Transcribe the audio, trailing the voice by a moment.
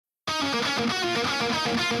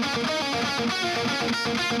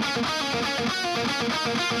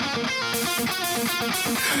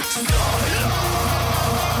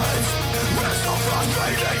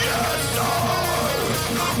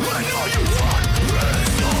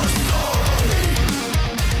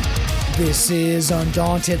This is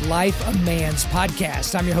Undaunted Life, a Man's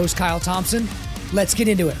Podcast. I'm your host, Kyle Thompson. Let's get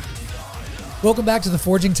into it. Welcome back to the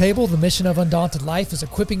Forging Table. The mission of Undaunted Life is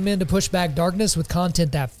equipping men to push back darkness with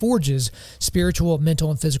content that forges spiritual,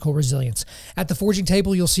 mental, and physical resilience. At the Forging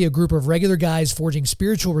Table, you'll see a group of regular guys forging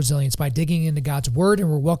spiritual resilience by digging into God's Word, and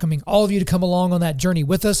we're welcoming all of you to come along on that journey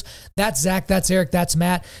with us. That's Zach, that's Eric, that's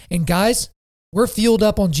Matt. And guys, we're fueled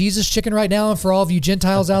up on Jesus chicken right now, and for all of you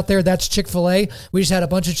Gentiles out there, that's Chick-fil-A. We just had a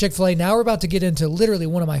bunch of Chick-fil-A. Now we're about to get into literally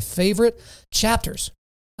one of my favorite chapters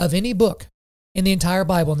of any book in the entire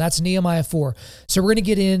Bible, and that's Nehemiah 4. So we're going to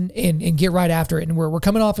get in and get right after it, and we're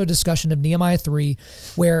coming off a discussion of Nehemiah 3,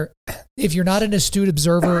 where if you're not an astute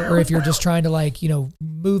observer or if you're just trying to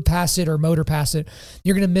move past it or motor past it,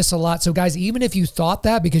 you're going to miss a lot. So guys, even if you thought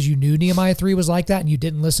that because you knew Nehemiah 3 was like that and you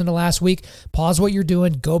didn't listen to last week, pause what you're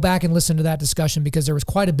doing, go back and listen to that discussion, because there was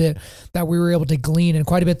quite a bit that we were able to glean and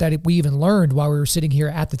quite a bit that we even learned while we were sitting here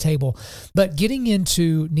at the table. But getting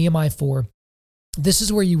into Nehemiah 4, this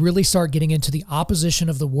is where you really start getting into the opposition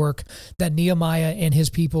of the work that Nehemiah and his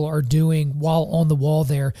people are doing while on the wall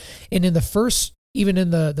there. And in the first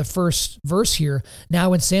verse here, now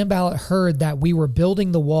when Sanballat heard that we were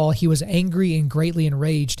building the wall, he was angry and greatly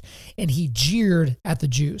enraged, and he jeered at the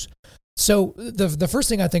Jews. So the first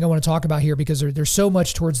thing I think I want to talk about here, because there's so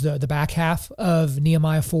much towards the back half of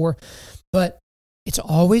Nehemiah 4, but it's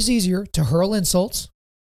always easier to hurl insults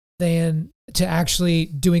than to actually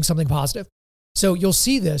doing something positive. So you'll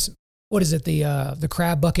see this, what is it, the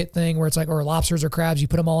crab bucket thing, where it's like, or lobsters or crabs, you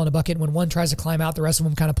put them all in a bucket, and when one tries to climb out, the rest of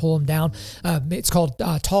them kind of pull them down. It's called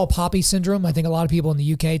tall poppy syndrome. I think a lot of people in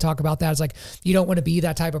the UK talk about that. It's like, you don't want to be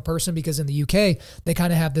that type of person, because in the UK, they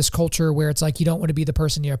kind of have this culture where it's like, you don't want to be the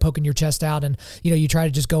person, poking your chest out, and, you try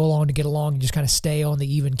to just go along to get along and just kind of stay on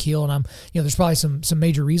the even keel. And there's probably some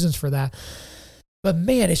major reasons for that. But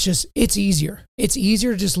man, it's easier. It's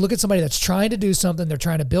easier to just look at somebody that's trying to do something. They're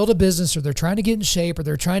trying to build a business, or they're trying to get in shape, or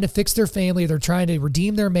they're trying to fix their family, or they're trying to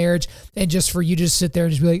redeem their marriage. And just for you to just sit there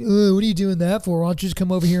and just be like, oh, what are you doing that for? Why don't you just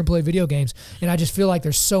come over here and play video games? And I just feel like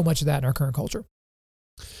there's so much of that in our current culture.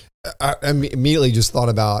 I immediately just thought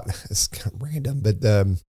about, it's kind of random, but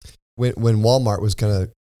when Walmart was kind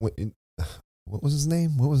of, what was his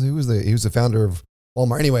name? He was the founder of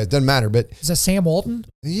Walmart. Anyway, it doesn't matter. But is that Sam Walton?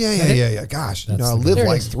 Yeah. Gosh, I live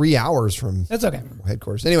like 3 hours from that's okay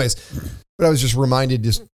headquarters. Anyways, but I was just reminded,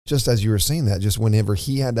 just as you were saying that, just whenever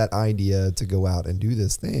he had that idea to go out and do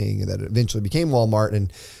this thing that eventually became Walmart,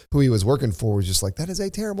 and who he was working for was just like, that is a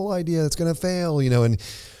terrible idea. It's going to fail, and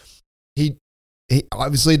he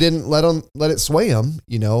obviously didn't let it sway him,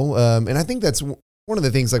 and I think that's one of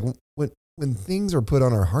the things, like when things are put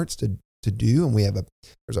on our hearts to do, and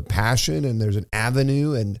there's a passion and there's an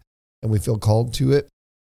avenue, and we feel called to it.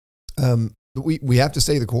 But we have to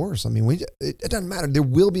stay the course. I mean, it doesn't matter. There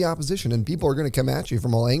will be opposition, and people are going to come at you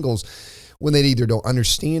from all angles when they either don't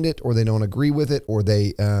understand it, or they don't agree with it, or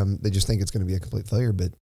they just think it's going to be a complete failure.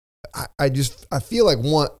 But I feel like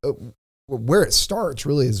where it starts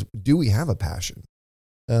really is, do we have a passion?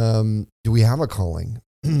 Do we have a calling?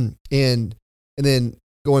 and then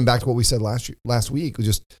going back to what we said last week, was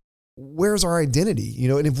just, where's our identity?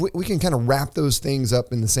 And if we can kind of wrap those things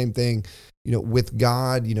up in the same thing, with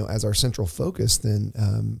God, as our central focus,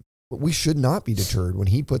 then we should not be deterred when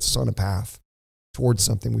he puts us on a path towards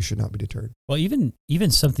something. We should not be deterred. Well, even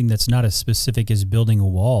something that's not as specific as building a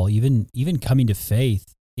wall, even coming to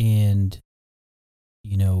faith and,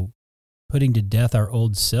 putting to death our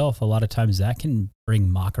old self, a lot of times that can bring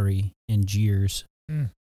mockery and jeers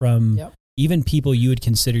from even people you would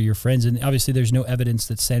consider your friends. And obviously there's no evidence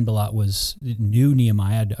that Sanballat knew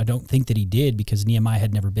Nehemiah. I don't think that he did, because Nehemiah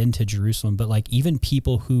had never been to Jerusalem. But like, even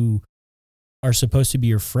people who are supposed to be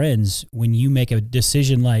your friends, when you make a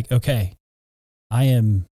decision like, okay, I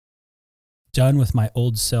am done with my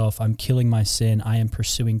old self, I'm killing my sin, I am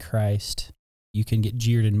pursuing Christ, you can get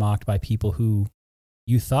jeered and mocked by people who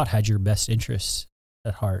you thought had your best interests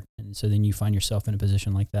at heart. And so then you find yourself in a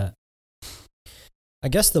position like that. I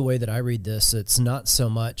guess the way that I read this, it's not so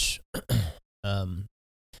much I'm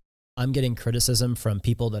getting criticism from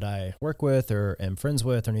people that I work with or am friends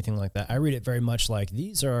with or anything like that. I read it very much like,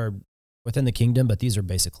 these are within the kingdom, but these are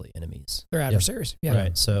basically enemies. They're adversaries. Yeah.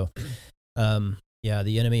 Right. So,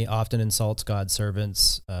 the enemy often insults God's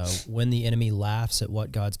servants. When the enemy laughs at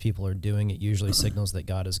what God's people are doing, it usually signals that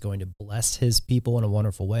God is going to bless his people in a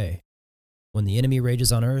wonderful way. When the enemy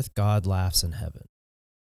rages on earth, God laughs in heaven.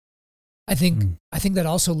 I think that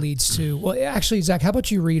also leads to, well, actually, Zach, how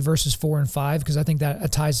about you read verses 4 and 5? Because I think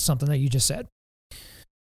that ties to something that you just said.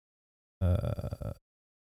 Let's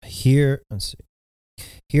see.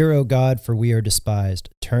 Hear, O God, for we are despised.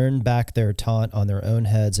 Turn back their taunt on their own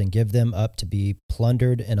heads and give them up to be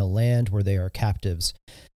plundered in a land where they are captives.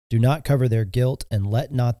 Do not cover their guilt, and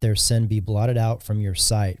let not their sin be blotted out from your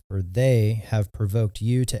sight, for they have provoked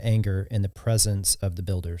you to anger in the presence of the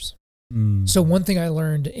builders. So one thing I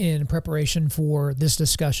learned in preparation for this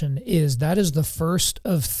discussion is that is the first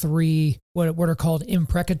of 3 what are called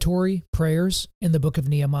imprecatory prayers in the book of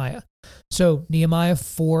Nehemiah. So Nehemiah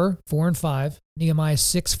 4 and 5, Nehemiah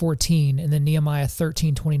 6:14, and then Nehemiah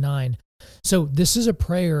 13:29. So this is a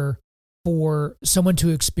prayer for someone to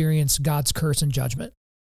experience God's curse and judgment,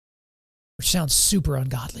 which sounds super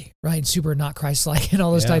ungodly, right? Super not Christ-like and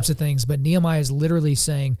all those types of things. But Nehemiah is literally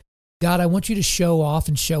saying, God, I want you to show off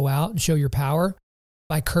and show out and show your power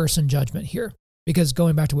by curse and judgment here. Because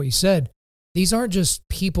going back to what you said, these aren't just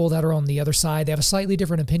people that are on the other side. They have a slightly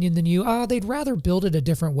different opinion than you. They'd rather build it a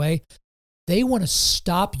different way. They want to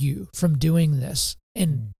stop you from doing this.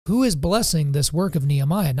 And who is blessing this work of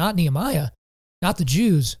Nehemiah? Not Nehemiah, not the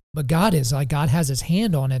Jews, but God is. Like, God has his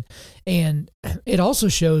hand on it. And it also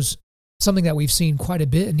shows something that we've seen quite a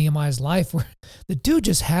bit in Nehemiah's life, where the dude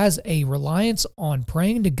just has a reliance on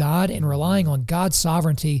praying to God and relying on God's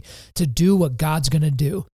sovereignty to do what God's going to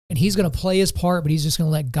do. And he's going to play his part, but he's just going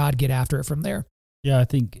to let God get after it from there. Yeah, I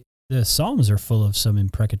think the Psalms are full of some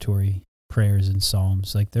imprecatory prayers in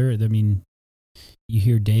Psalms. Like you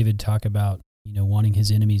hear David talk about, wanting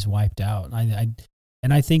his enemies wiped out.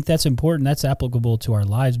 And I think that's important. That's applicable to our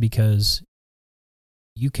lives, because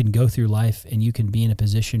you can go through life and you can be in a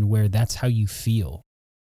position where that's how you feel.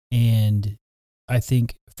 And I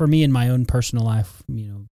think for me in my own personal life, me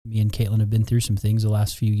and Caitlin have been through some things the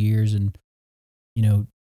last few years, and,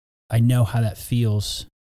 I know how that feels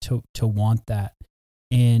to want that.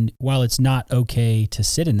 And while it's not okay to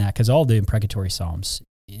sit in that, because all the imprecatory Psalms,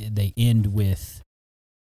 they end with,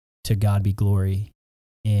 to God be glory,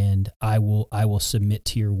 and I will submit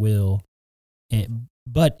to your will.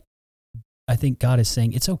 But I think God is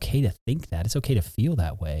saying it's okay to think that. It's okay to feel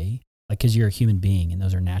that way, because you're a human being and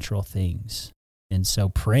those are natural things. And so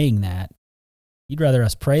praying that, you'd rather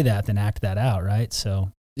us pray that than act that out, right?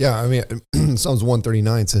 So yeah, I mean, Psalms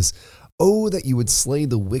 139 says, "Oh, that you would slay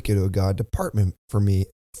the wicked, O God, depart from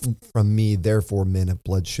me, therefore men of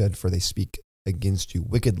bloodshed, for they speak against you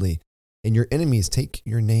wickedly, and your enemies take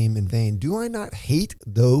your name in vain. Do I not hate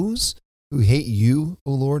those who hate you,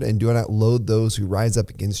 O Lord, and do I not loathe those who rise up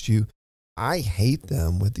against you? I hate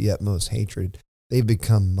them with the utmost hatred. They've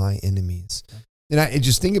become my enemies." And I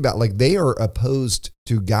just think about, like, they are opposed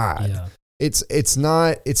to God. yeah. It's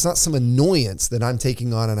not some annoyance that I'm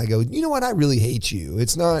taking on and I go, you know what, I really hate you.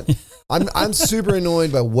 It's not, I'm super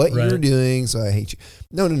annoyed by what Right. you're doing, so I hate you.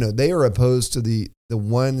 No. They are opposed to the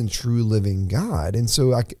one and true living God. And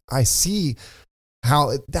so I see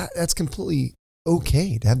how that's completely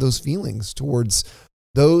okay to have those feelings towards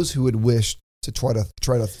those who would wish to try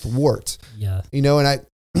to thwart. Yeah. And I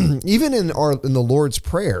even in the Lord's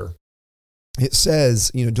Prayer, it says,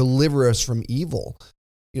 deliver us from evil.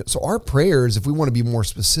 So our prayers, if we want to be more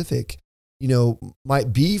specific,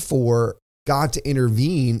 might be for God to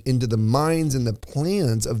intervene into the minds and the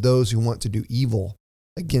plans of those who want to do evil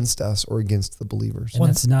against us or against the believers. And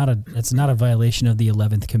that's not a violation of the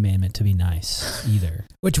 11th commandment to be nice either.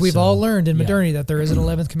 Which we've all learned in modernity, that there is an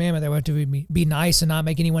 11th commandment that we have to be nice and not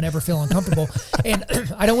make anyone ever feel uncomfortable. And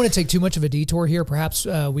I don't want to take too much of a detour here. Perhaps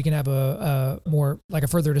we can have a more like a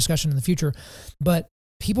further discussion in the future. But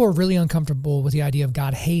people are really uncomfortable with the idea of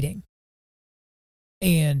God hating.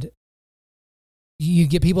 And you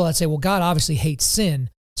get people that say, well, God obviously hates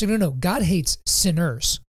sin. So no, God hates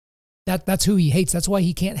sinners. That's who he hates. That's why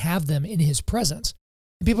he can't have them in his presence.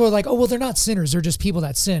 And people are like, oh, well, they're not sinners. They're just people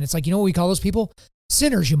that sin. It's like, you know what we call those people?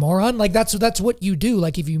 Sinners, you moron. Like that's what you do.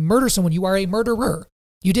 Like if you murder someone, you are a murderer.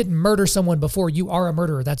 You didn't murder someone before. You are a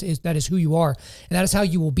murderer. That is who you are. And that is how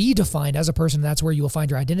you will be defined as a person. That's where you will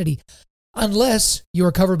find your identity. Unless you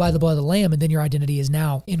are covered by the blood of the Lamb, and then your identity is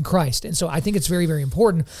now in Christ. And so I think it's very, very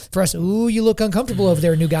important for us. Ooh, you look uncomfortable over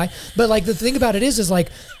there, new guy. But like the thing about it is like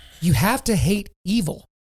you have to hate evil.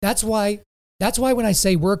 That's why when I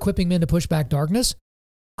say we're equipping men to push back darkness,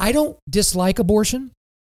 I don't dislike abortion.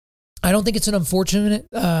 I don't think it's an unfortunate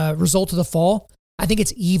result of the fall. I think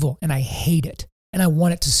it's evil, and I hate it, and I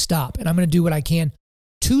want it to stop. And I'm going to do what I can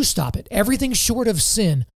to stop it. Everything short of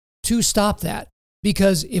sin to stop that.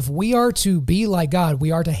 Because if we are to be like God,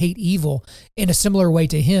 we are to hate evil in a similar way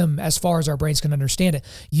to him as far as our brains can understand it.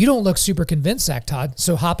 You don't look super convinced, Zach Todd,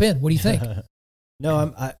 so hop in. What do you think?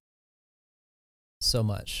 No, I so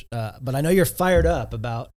much. But I know you're fired up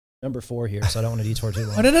about number 4 here, so I don't want to detour too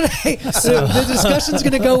long. Oh, no. Hey, so the discussion's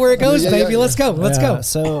going to go where it goes, baby. Let's go. Let's go.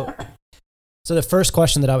 So the first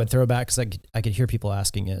question that I would throw back, because I could hear people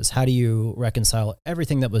asking, is how do you reconcile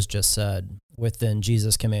everything that was just said with then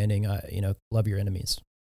Jesus commanding, love your enemies,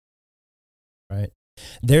 right?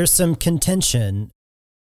 There's some contention,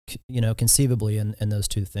 conceivably in those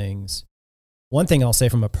two things. One thing I'll say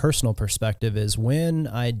from a personal perspective is when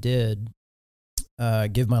I did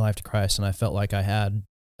give my life to Christ and I felt like I had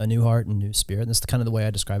a new heart and new spirit, and this is kind of the way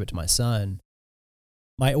I describe it to my son,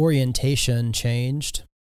 my orientation changed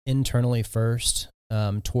internally first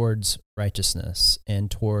towards righteousness and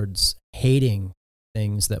towards hating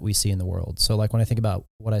things that we see in the world. So like when I think about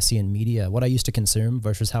what I see in media, what I used to consume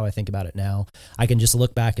versus how I think about it now, I can just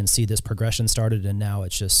look back and see this progression started, and now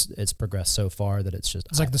it's progressed so far that it's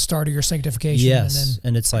like the start of your sanctification. Yes,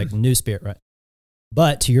 and it's like new spirit, right?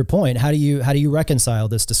 But to your point, how do you reconcile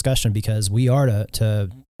this discussion? Because we are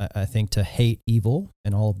to hate evil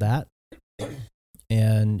and all of that.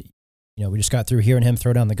 And we just got through hearing him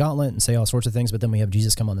throw down the gauntlet and say all sorts of things, but then we have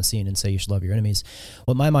Jesus come on the scene and say you should love your enemies.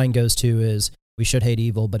 What my mind goes to is we should hate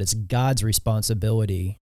evil, but it's God's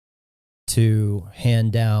responsibility to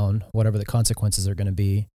hand down whatever the consequences are going to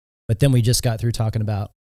be. But then we just got through talking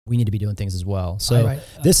about we need to be doing things as well. So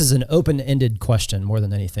this is an open-ended question more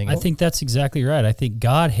than anything. I think that's exactly right. I think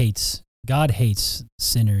God hates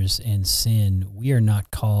sinners and sin. We are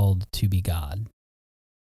not called to be God,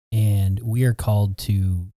 and we are called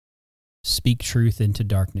to speak truth into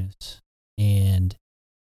darkness,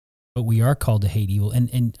 but we are called to hate evil.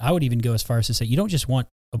 And I would even go as far as to say, you don't just want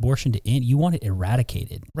abortion to end, you want it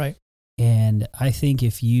eradicated. Right. And I think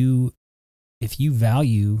if you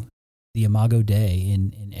value the Imago Dei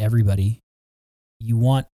in everybody, you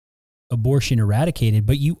want abortion eradicated,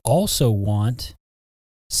 but you also want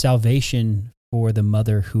salvation for the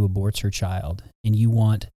mother who aborts her child. And you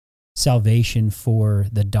want salvation for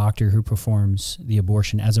the doctor who performs the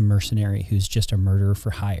abortion as a mercenary who's just a murderer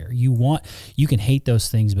for hire. You can hate those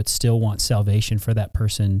things, but still want salvation for that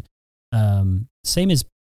person. Same as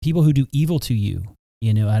people who do evil to you,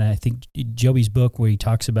 and I think Joby's book where he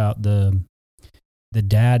talks about the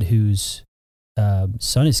dad whose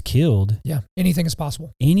son is killed. Yeah. Anything is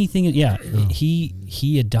possible. Anything. Yeah.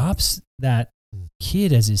 He adopts that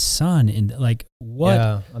kid as his son, and like what?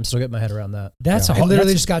 Yeah, I'm still getting my head around that. I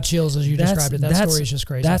literally just got chills as you described it. That story is just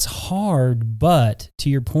crazy. That's hard, but to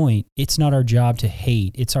your point, it's not our job to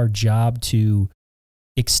hate. It's our job to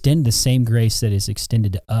extend the same grace that is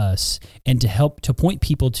extended to us, and to point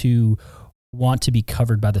people to want to be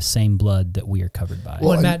covered by the same blood that we are covered by.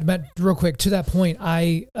 Well, and Matt, real quick to that point,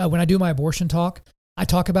 when I do my abortion talk, I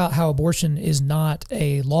talk about how abortion is not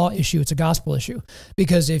a law issue, it's a gospel issue.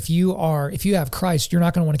 Because if you have Christ, you're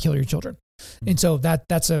not going to want to kill your children. And so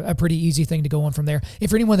that's a pretty easy thing to go on from there. And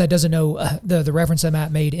for anyone that doesn't know, the reference that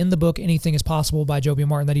Matt made in the book, Anything is Possible by Joby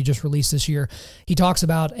Martin that he just released this year, he talks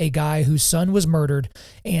about a guy whose son was murdered,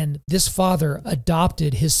 and this father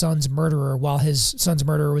adopted his son's murderer while his son's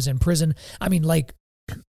murderer was in prison. I mean, like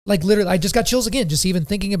literally, I just got chills again, just even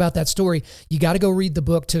thinking about that story. You got to go read the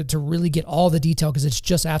book to really get all the detail, because it's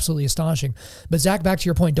just absolutely astonishing. But Zach, back to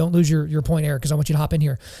your point, don't lose your point, Eric, because I want you to hop in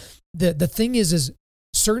here. The thing is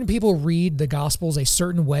certain people read the Gospels a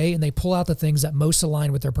certain way, and they pull out the things that most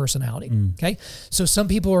align with their personality. Okay. So some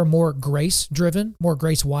people are more grace driven, more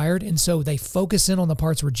grace wired. And so they focus in on the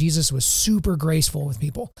parts where Jesus was super graceful with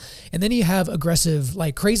people. And then you have aggressive,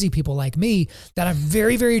 like crazy people like me that I'm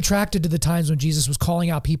very, very attracted to the times when Jesus was calling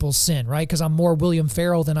out people's sin, right? Because I'm more William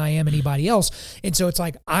Farrell than I am anybody else. And so it's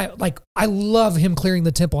like, I love him clearing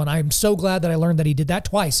the temple. And I'm so glad that I learned that he did that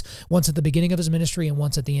twice, once at the beginning of his ministry and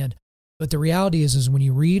once at the end. But the reality is when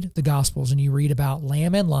you read the Gospels and you read about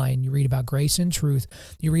lamb and lion, you read about grace and truth,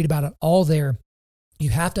 you read about it all there,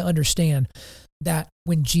 you have to understand that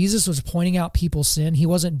when Jesus was pointing out people's sin, he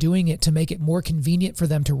wasn't doing it to make it more convenient for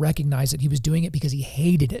them to recognize it. He was doing it because he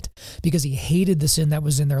hated it, because he hated the sin that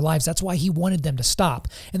was in their lives. That's why he wanted them to stop.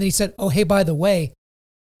 And then he said, oh, hey, by the way,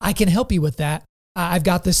 I can help you with that. I've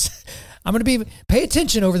got this. I'm going to pay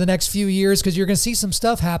attention over the next few years, because you're going to see some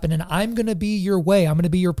stuff happen, and I'm going to be your way. I'm going to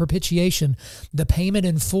be your propitiation, the payment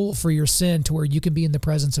in full for your sin, to where you can be in the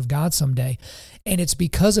presence of God someday. And it's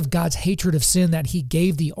because of God's hatred of sin that he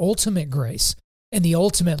gave the ultimate grace and the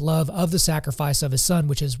ultimate love of the sacrifice of his son,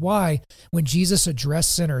 which is why when Jesus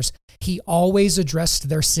addressed sinners, he always addressed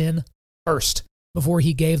their sin first before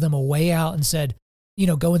he gave them a way out and said,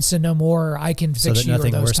 go and sin no more, or I can so fix that you, or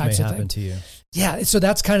nothing those worse may types of happen things. to you. Yeah. So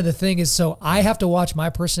that's kind of the thing is, so I have to watch my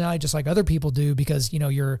personality just like other people do, because,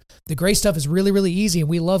 the grace stuff is really, really easy and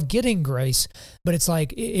we love getting grace, but it's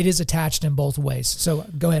like, it is attached in both ways. So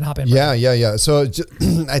go ahead and hop in. Yeah. So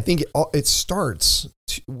I think it starts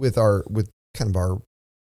with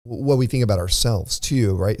what we think about ourselves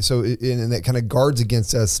too, right? So, and that kind of guards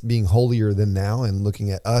against us being holier than thou and looking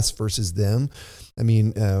at us versus them. I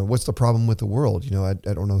mean, what's the problem with the world? I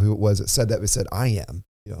don't know who it was that said that, but said, I am,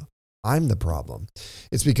 I'm the problem.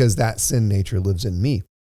 It's because that sin nature lives in me.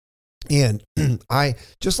 And I,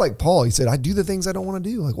 just like Paul, he said, I do the things I don't want to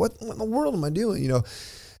do. Like, what in the world am I doing?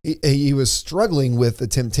 He was struggling with the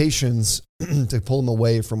temptations to pull him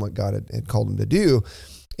away from what God had called him to do,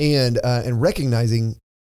 and recognizing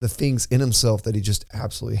the things in himself that he just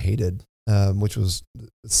absolutely hated, which was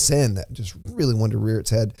sin that just really wanted to rear its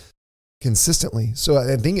head consistently. So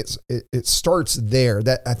I think it starts there.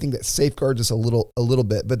 That I think that safeguards us a little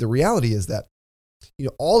bit. But the reality is that,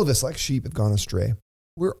 all of us like sheep have gone astray.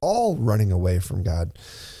 We're all running away from God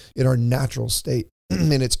in our natural state.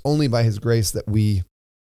 And it's only by his grace that we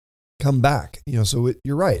come back, so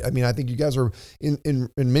you're right. I mean, I think you guys are in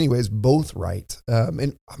many ways both right.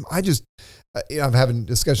 And I'm having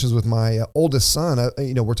discussions with my oldest son.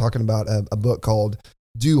 We're talking about a book called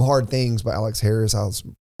Do Hard Things by Alex Harris.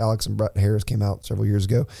 Alex and Brett Harris came out several years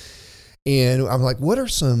ago. And I'm like, what are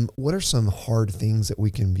some hard things that we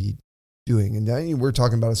can be doing? And we're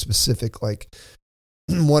talking about a specific, like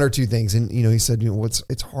one or two things. And, he said,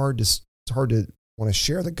 it's hard to want to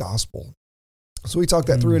share the gospel. So we talked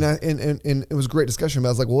that through, and it was a great discussion. But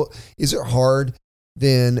I was like, well, is it hard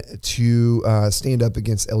then to stand up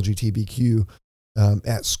against LGBTQ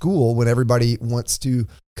at school when everybody wants to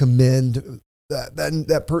commend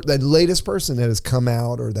that latest person that has come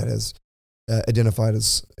out or that has identified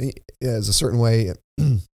as a certain way?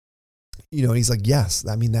 And he's like, yes.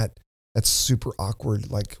 I mean, that's super awkward.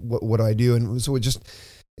 Like, what do I do? And so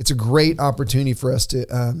it's a great opportunity for us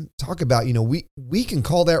to talk about. We can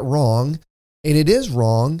call that wrong. And it is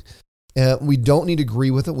wrong. We don't need to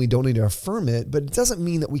agree with it. We don't need to affirm it, but it doesn't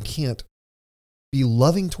mean that we can't be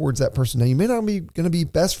loving towards that person. Now, you may not be going to be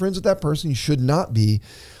best friends with that person. You should not be,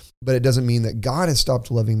 but it doesn't mean that God has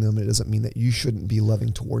stopped loving them. It doesn't mean that you shouldn't be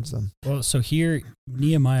loving towards them. Well, so here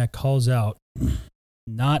Nehemiah calls out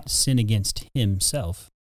not sin against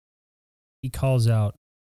himself. He calls out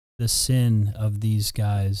the sin of these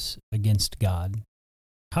guys against God.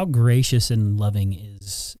 How gracious and loving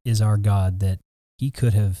is our God that he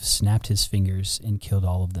could have snapped his fingers and killed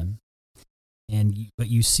all of them. But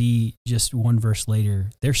you see just one verse later,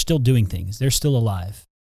 they're still doing things. They're still alive.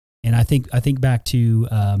 And I think back to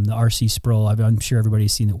the R.C. Sproul. I'm sure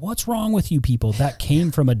everybody's seen that. What's wrong with you people? That came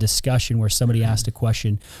from a discussion where somebody asked a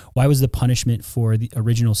question. Why was the punishment for the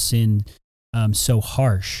original sin so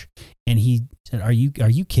harsh? And he said, Are you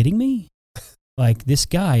kidding me? Like, this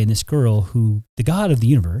guy and this girl who the God of the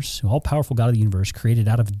universe, all-powerful God of the universe, created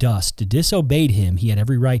out of dust, disobeyed him. He had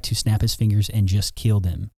every right to snap his fingers and just kill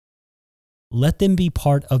them. Let them be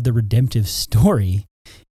part of the redemptive story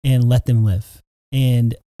and let them live.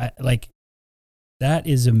 And that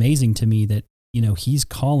is amazing to me that, he's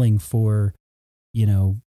calling for,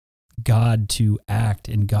 God to act,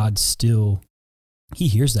 and God still, he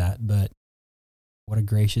hears that, but what a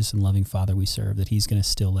gracious and loving Father we serve, that he's going to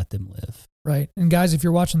still let them live. Right. And guys, if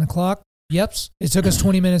you're watching the clock, yeps, it took us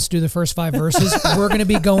 20 minutes to do the first 5 verses. We're going to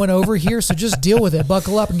be going over here, so just deal with it.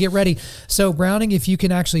 Buckle up and get ready. So Browning, if you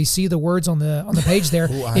can actually see the words on the page there,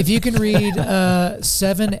 if you can read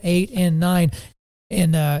 7, 8, and 9,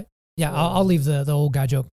 and I'll leave the old guy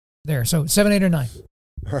joke there. So 7, 8, or 9.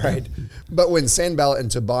 All right. But when Sanballat and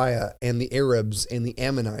Tobiah and the Arabs and the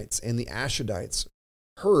Ammonites and the Ashdodites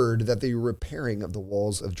heard that the repairing of the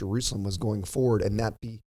walls of Jerusalem was going forward and that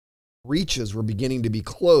the breaches were beginning to be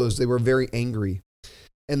closed, they were very angry.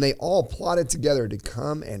 And they all plotted together to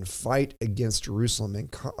come and fight against Jerusalem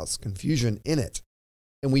and cause confusion in it.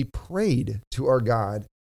 And we prayed to our God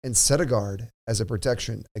and set a guard as a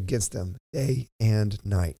protection against them day and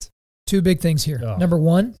night. 2 big things here. Oh. Number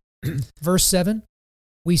 1, verse 7,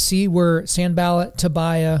 we see where Sanballat,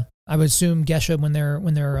 Tobiah, I would assume Geshem, when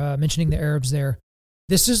they're mentioning the Arabs there,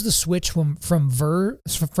 this is the switch from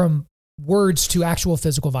words to actual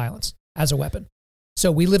physical violence as a weapon.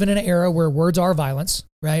 So we live in an era where words are violence,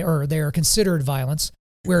 right? Or they are considered violence,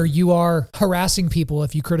 where you are harassing people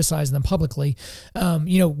if you criticize them publicly.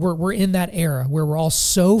 We're in that era where we're all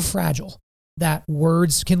so fragile that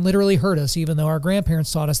words can literally hurt us, even though our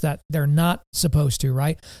grandparents taught us that they're not supposed to,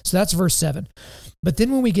 right? So that's verse 7. But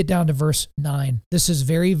then when we get down to verse 9, this is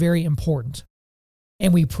very, very important.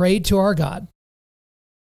 And we prayed to our God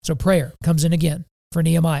So prayer comes in again for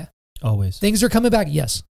Nehemiah. Always. Things are coming back.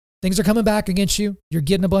 Yes. Things are coming back against you. You're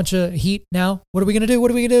getting a bunch of heat now. What are we going to do?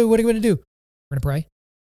 What are we going to do? What are we going to do? We're going to pray.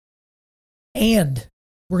 And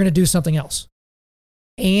we're going to do something else.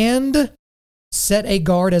 And set a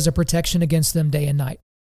guard as a protection against them day and night.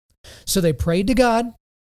 So they prayed to God,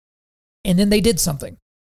 and then they did something.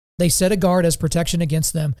 They set a guard as protection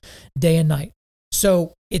against them day and night.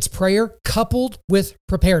 So it's prayer coupled with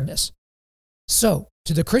preparedness. So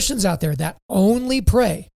to the Christians out there that only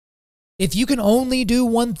pray, if you can only do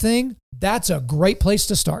one thing, that's a great place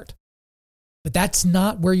to start. But that's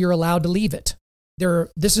not where you're allowed to leave it.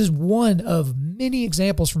 This is one of many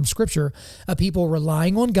examples from Scripture of people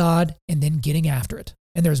relying on God and then getting after it.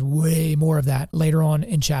 And there's way more of that later on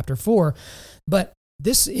in chapter 4. But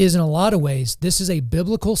this is, in a lot of ways, this is a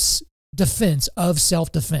biblical defense of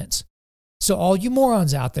self-defense. So all you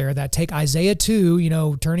morons out there that take Isaiah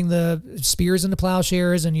 2, turning the spears into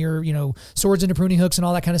plowshares and your, swords into pruning hooks and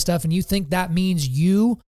all that kind of stuff, and you think that means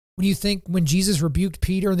when Jesus rebuked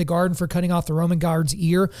Peter in the garden for cutting off the Roman guard's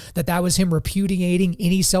ear, that was him repudiating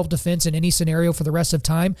any self-defense in any scenario for the rest of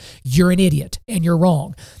time, you're an idiot and you're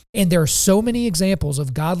wrong. And there are so many examples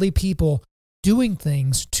of godly people doing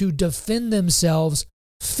things to defend themselves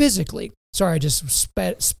physically. Sorry, I just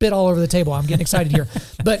spit all over the table. I'm getting excited here.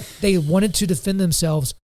 But they wanted to defend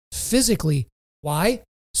themselves physically. Why?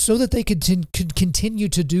 So that they could continue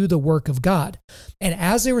to do the work of God. And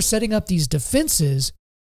as they were setting up these defenses,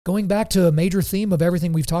 going back to a major theme of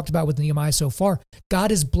everything we've talked about with Nehemiah so far,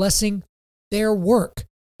 God is blessing their work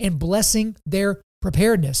and blessing their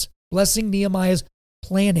preparedness, blessing Nehemiah's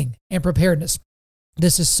planning and preparedness.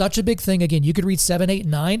 This is such a big thing. Again, you could read 7, 8,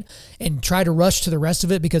 and 9 and try to rush to the rest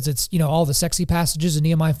of it because it's, all the sexy passages in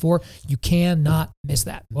Nehemiah 4. You cannot miss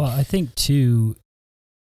that. Well, I think too,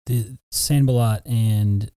 the Sanballat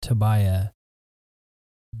and Tobiah,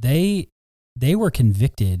 they were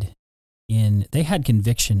convicted they had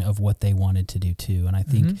conviction of what they wanted to do too. And I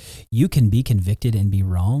think you can be convicted and be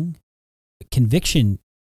wrong. Conviction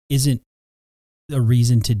isn't a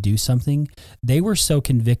reason to do something. They were so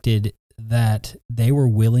convicted that they were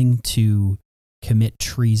willing to commit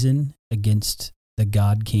treason against the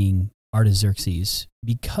God King Artaxerxes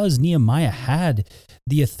because Nehemiah had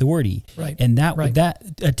the authority. Right. And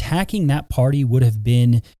that attacking that party would have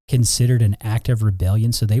been considered an act of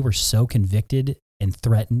rebellion. So they were so convicted and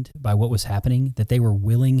threatened by what was happening that they were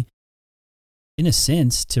willing, in a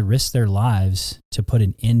sense, to risk their lives to put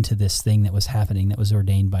an end to this thing that was happening that was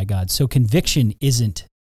ordained by God. So conviction isn't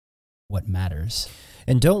what matters.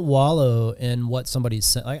 And don't wallow in what somebody's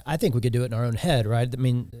saying. I think we could do it in our own head, right? I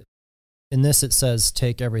mean, in this it says,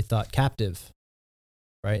 take every thought captive,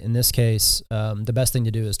 right? In this case, the best thing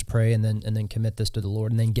to do is to pray and then commit this to the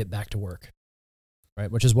Lord and then get back to work,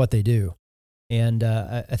 right? Which is what they do. And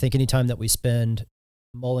I think anytime that we spend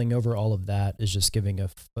mulling over all of that is just giving a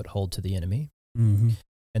foothold to the enemy. Mm-hmm.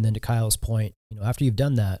 And then to Kyle's point, after you've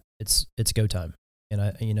done that, it's go time.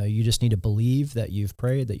 And you just need to believe that you've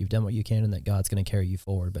prayed, that you've done what you can, and that God's going to carry you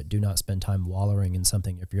forward. But do not spend time wallowing in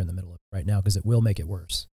something if you're in the middle of it right now, because it will make it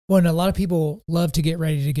worse. Well, and a lot of people love to get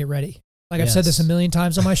ready. Like I've said this a million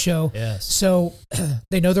times on my show. Yes. So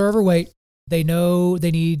they know they're overweight. They know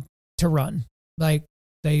they need to run. Like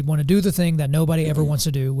they want to do the thing that nobody ever wants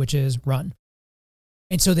to do, which is run.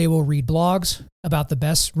 And so they will read blogs about the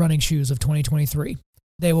best running shoes of 2023.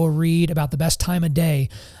 They will read about the best time of day,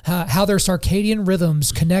 how their circadian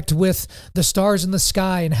rhythms connect with the stars in the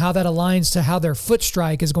sky and how that aligns to how their foot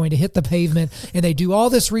strike is going to hit the pavement. And they do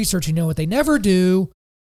all this research. What they never do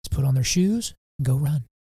is put on their shoes and go run.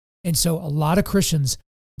 And so a lot of Christians,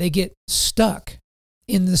 they get stuck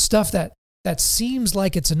in the stuff that seems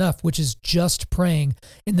like it's enough, which is just praying.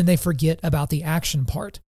 And then they forget about the action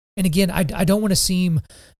part. And again, I don't want to seem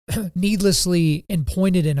needlessly and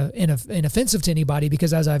pointed and offensive to anybody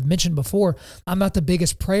because, as I've mentioned before, I'm not the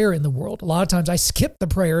biggest prayer in the world. A lot of times I skip the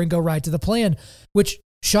prayer and go right to the plan, which,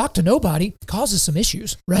 shock to nobody, causes some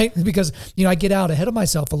issues, right? Because, I get out ahead of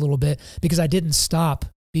myself a little bit because I didn't stop,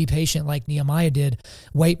 be patient like Nehemiah did,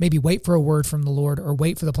 wait for a word from the Lord or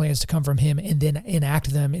wait for the plans to come from him and then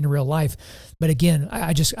enact them in real life. But again,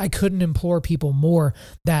 I couldn't implore people more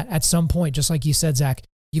that at some point, just like you said, Zach,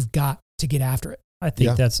 you've got to get after it. I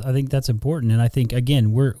think that's important. And I think,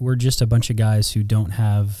 again, we're just a bunch of guys who don't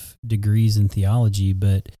have degrees in theology,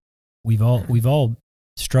 but we've all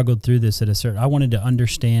struggled through this I wanted to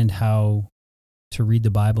understand how to read the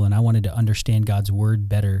Bible and I wanted to understand God's word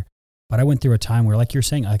better. But I went through a time where, like you're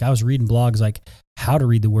saying, like I was reading blogs, like how to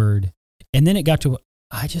read the word. And then it got to,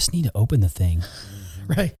 I just need to open the thing.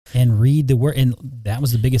 Right. and read the word. And that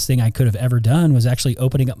was the biggest thing I could have ever done, was actually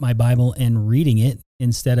opening up my Bible and reading it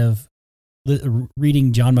instead of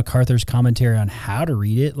reading John MacArthur's commentary on how to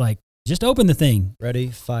read it. Like, just open the thing. Ready,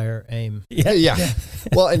 fire, aim. Yeah.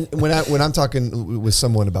 Well, and when I'm talking with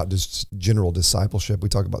someone about just general discipleship, we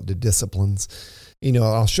talk about the disciplines.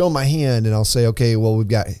 I'll show my hand and I'll say, okay, well, we've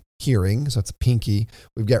got hearing, so that's a pinky.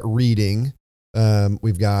 We've got reading.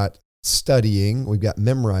 We've got studying. We've got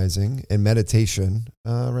memorizing and meditation.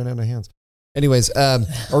 Ran out of hands. Anyways,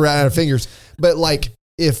 or ran out of fingers. But like,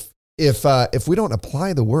 if we don't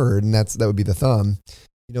apply the word, and that would be the thumb,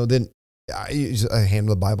 then I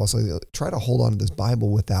handle the Bible. So try to hold on to this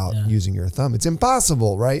Bible without using your thumb. It's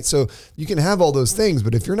impossible, right? So you can have all those things,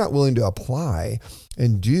 but if you're not willing to apply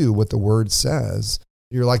and do what the word says,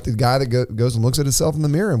 you're like the guy that goes and looks at himself in the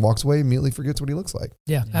mirror and walks away, immediately forgets what he looks like.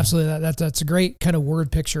 Yeah, absolutely. That's a great kind of word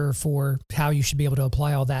picture for how you should be able to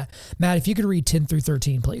apply all that. Matt, if you could read 10 through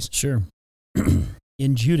 13, please. Sure.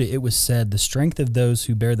 In Judah, it was said, the strength of those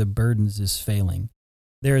who bear the burdens is failing.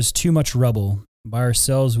 There is too much rubble. By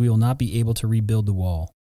ourselves, we will not be able to rebuild the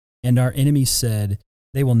wall. And our enemies said,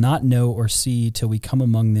 they will not know or see till we come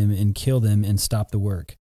among them and kill them and stop the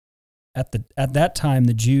work. At that time,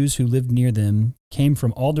 the Jews who lived near them came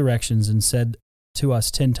from all directions and said to us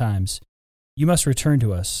 10 times, you must return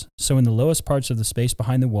to us. So in the lowest parts of the space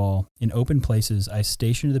behind the wall, in open places, I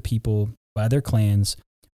stationed the people by their clans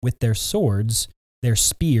with their swords, their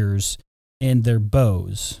spears, and their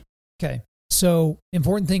bows. Okay. So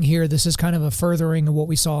important thing here, this is kind of a furthering of what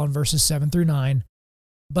we saw in verses 7 through 9,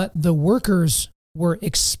 but the workers were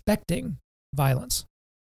expecting violence.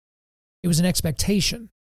 It was an expectation.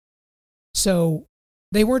 So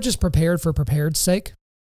they weren't just prepared for prepared's sake.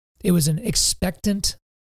 It was an expectant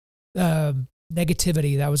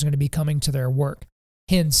negativity that was going to be coming to their work.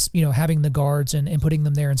 Hence, having the guards and putting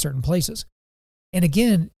them there in certain places. And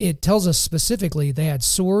again, it tells us specifically they had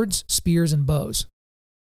swords, spears, and bows.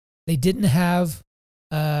 They didn't have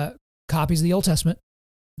copies of the Old Testament.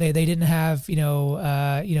 They didn't have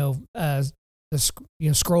the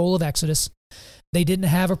scroll of Exodus. They didn't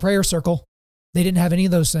have a prayer circle. They didn't have any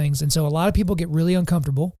of those things. And so a lot of people get really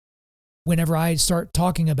uncomfortable whenever I start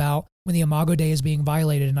talking about when the Imago Dei is being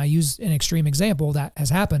violated. And I use an extreme example that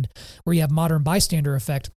has happened where you have modern bystander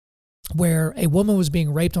effect, where a woman was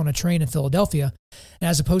being raped on a train in Philadelphia. And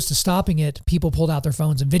as opposed to stopping it, people pulled out their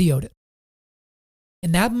phones and videoed it.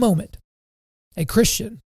 In that moment, a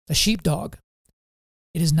Christian, a sheepdog,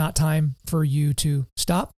 it is not time for you to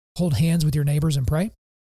stop, hold hands with your neighbors and pray.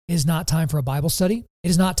 It is not time for a Bible study. It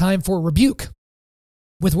is not time for rebuke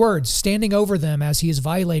with words, standing over them as he is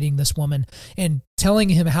violating this woman and telling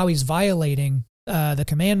him how he's violating the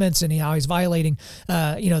commandments and how he's violating,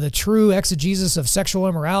 the true exegesis of sexual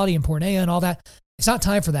immorality and porneia and all that. It's not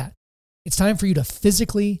time for that. It's time for you to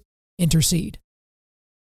physically intercede.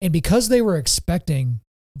 And because they were expecting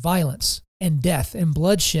violence and death and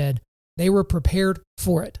bloodshed, they were prepared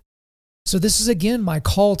for it. So this is, again, my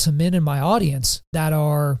call to men in my audience that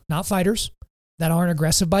are not fighters, that aren't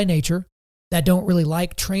aggressive by nature, that don't really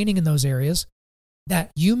like training in those areas,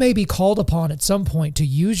 that you may be called upon at some point to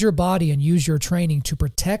use your body and use your training to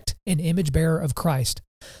protect an image bearer of Christ.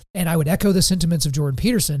 And I would echo the sentiments of Jordan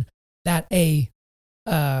Peterson that a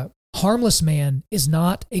harmless man is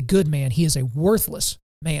not a good man. He is a worthless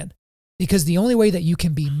man, because the only way that you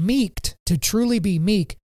can be meek, to truly be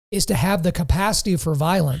meek, is to have the capacity for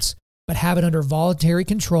violence, but have it under voluntary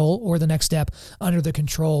control, or the next step, under the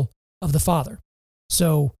control of the Father.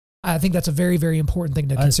 So I think that's a very, very important thing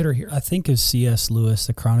to consider here. I think of C.S. Lewis,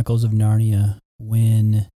 The Chronicles of Narnia,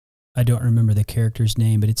 when I don't remember the character's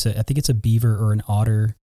name, but I think it's a beaver or an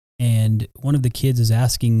otter, and one of the kids is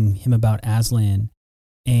asking him about Aslan,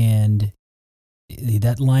 and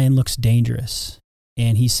that lion looks dangerous.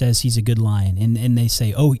 And he says he's a good lion. And they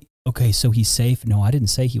say, oh, okay, so he's safe. No, I didn't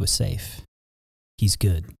say he was safe. He's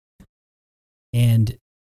good. And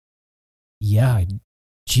yeah,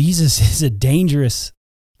 Jesus is a dangerous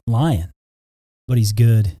lion, but he's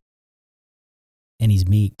good and he's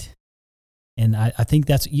meek. And I think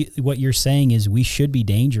that's what you're saying is we should be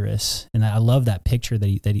dangerous. And I love that picture that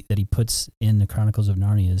he puts in the Chronicles of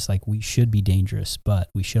Narnia. Is like, we should be dangerous, but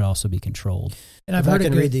we should also be controlled. And I've heard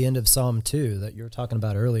read the end of Psalm 2 that you were talking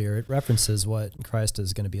about earlier. It references what Christ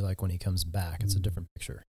is going to be like when he comes back. It's a different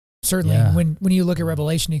picture. Certainly. Yeah. When you look at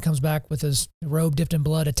Revelation, he comes back with his robe dipped in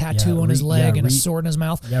blood, a tattoo on his leg, and a sword in his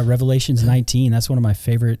mouth. Yeah, Revelations 19. That's one of my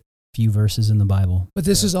favorite few verses in the Bible. But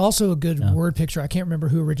this is also a good word picture. I can't remember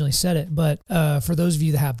who originally said it, but for those of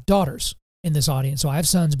you that have daughters in this audience, so I have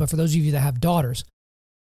sons, but for those of you that have daughters,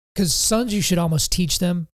 because sons, you should almost teach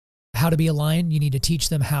them how to be a lion. You need to teach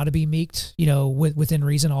them how to be meek, within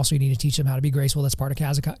reason. Also, you need to teach them how to be graceful. That's part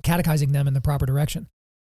of catechizing them in the proper direction.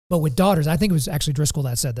 But with daughters, I think it was actually Driscoll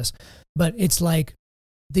that said this, but it's like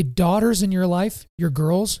the daughters in your life, your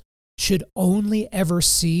girls, should only ever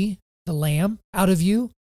see the lamb out of you,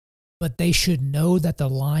 but they should know that the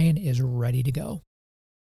lion is ready to go,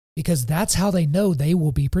 because that's how they know they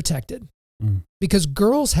will be protected. Because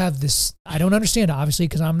girls have this, I don't understand, obviously,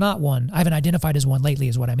 because I'm not one. I haven't identified as one lately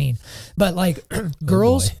is what I mean. But like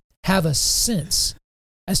girls have a sense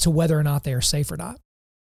as to whether or not they are safe or not.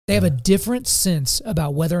 They have a different sense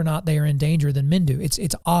about whether or not they are in danger than men do. It's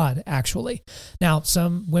odd, actually. Now,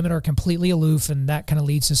 some women are completely aloof, and that kind of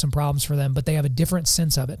leads to some problems for them, but they have a different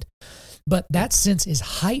sense of it. But that sense is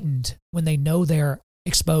heightened when they know they're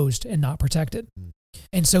exposed and not protected.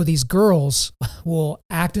 And so these girls will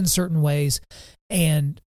act in certain ways,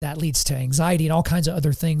 and that leads to anxiety and all kinds of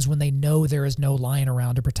other things when they know there is no lion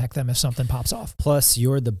around to protect them if something pops off. Plus,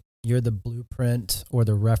 you're the blueprint or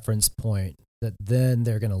the reference point that then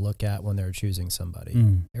they're going to look at when they're choosing somebody.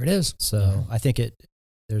 There it is. So I think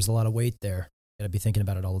there's a lot of weight there. Got to be thinking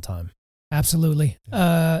about it all the time. Absolutely.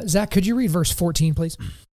 Zach, could you read verse 14, please?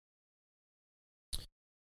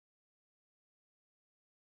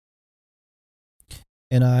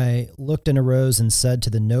 And I looked and arose and said to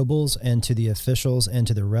the nobles and to the officials and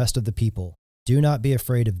to the rest of the people, do not be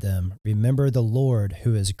afraid of them. Remember the Lord,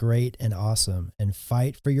 who is great and awesome, and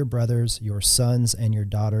fight for your brothers, your sons and your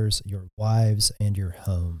daughters, your wives and your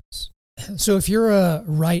homes. So if you're a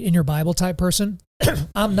write in your Bible type person,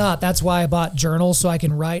 I'm not. That's why I bought journals, so I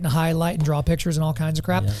can write and highlight and draw pictures and all kinds of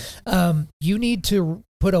crap. Yeah. You need to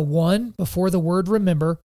put a 1 before the word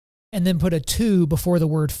remember, and then put a 2 before the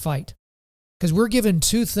word fight. Because we're given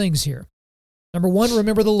 2 things here. Number 1,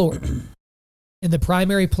 remember the Lord in the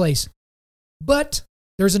primary place. But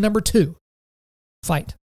there's a number 2,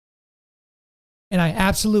 fight. And I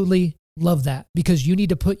absolutely love that, because you need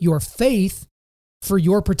to put your faith for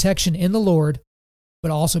your protection in the Lord,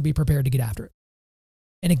 but also be prepared to get after it.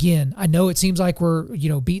 And again, I know it seems like we're,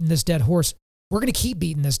 beating this dead horse. We're going to keep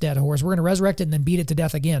beating this dead horse. We're going to resurrect it and then beat it to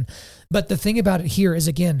death again. But the thing about it here is,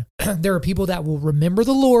 again, there are people that will remember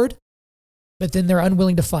the Lord, but then they're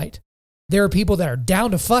unwilling to fight. There are people that are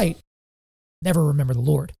down to fight, never remember the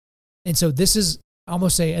Lord. And so this is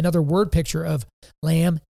almost another word picture of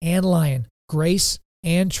lamb and lion, grace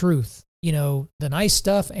and truth, the nice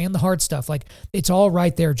stuff and the hard stuff. Like, it's all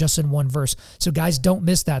right there just in one verse. So guys, don't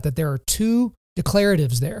miss that there are 2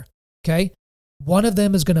 declaratives there, okay? One of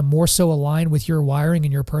them is going to more so align with your wiring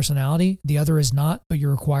and your personality. The other is not, but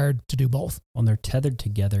you're required to do both. Well, they're tethered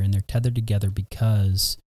together, and they're tethered together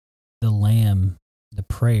because the lamb, the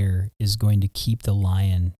prayer, is going to keep the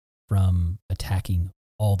lion from attacking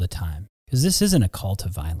all the time. Because this isn't a call to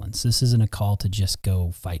violence. This isn't a call to just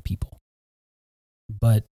go fight people.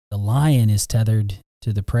 But the lion is tethered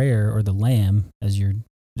to the prayer, or the lamb, as you're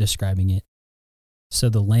describing it. So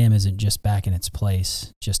the lamb isn't just back in its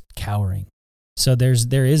place, just cowering. So there's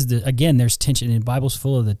tension, and the Bible's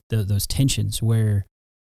full of those tensions where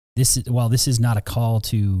while this is not a call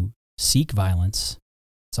to seek violence,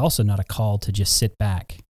 it's also not a call to just sit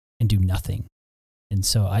back and do nothing. And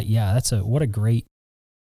so that's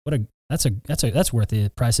worth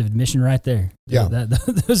the price of admission right there. Yeah.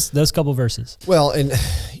 Those couple verses. Well, and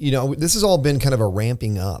this has all been kind of a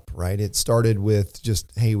ramping up, right? It started with just,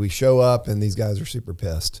 hey, we show up and these guys are super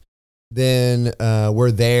pissed. Then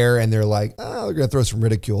we're there and they're like, oh, they're going to throw some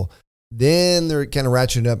ridicule. Then they're kind of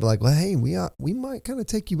ratcheting up and like, well, hey, we might kind of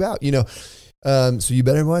take you out, so you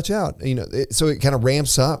better watch out. So it kind of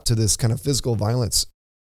ramps up to this kind of physical violence.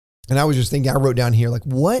 And I was just thinking, I wrote down here, like,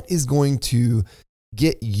 what is going to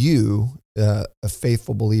get you, a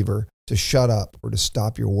faithful believer, to shut up or to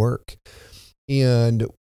stop your work? And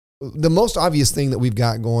the most obvious thing that we've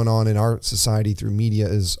got going on in our society through media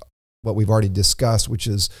is what we've already discussed, which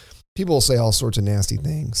is people will say all sorts of nasty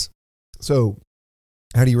things. So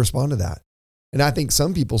how do you respond to that? And I think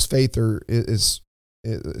some people's faith is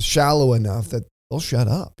shallow enough that they'll shut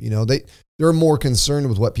up. They're more concerned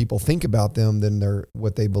with what people think about them than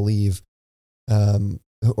what they believe,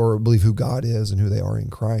 or believe who God is and who they are in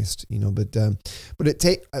Christ. But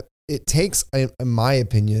it takes, in my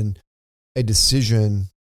opinion, a decision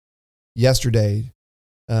yesterday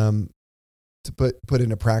to put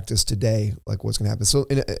into practice today, like what's going to happen. So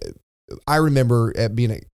I remember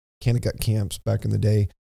being at Kanakuk camps back in the day,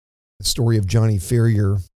 the story of Johnny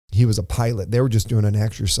Ferrier. He was a pilot. They were just doing running an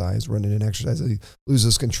exercise. He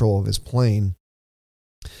loses control of his plane.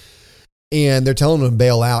 And they're telling him to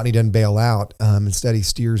bail out, and he doesn't bail out. Instead, he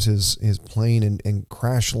steers his plane and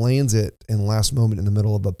crash lands it in the last moment in the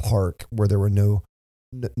middle of a park where there were no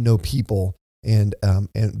no people,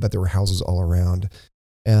 but there were houses all around.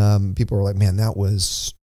 People were like, man,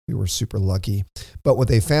 we were super lucky. But what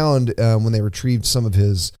they found when they retrieved some of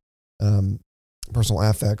his personal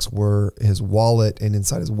affects were his wallet, and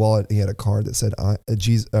inside his wallet he had a card that said,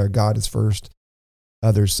 God is first,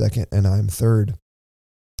 others second, and I'm third.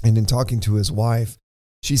 And in talking to his wife,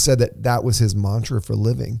 she said that was his mantra for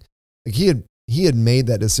living. Like he had made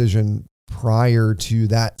that decision prior to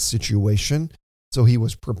that situation, so he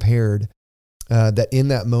was prepared that in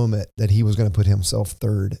that moment that he was going to put himself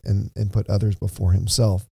third and put others before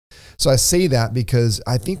himself. So I say that because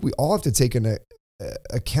I think we all have to take into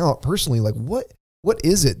account personally, like what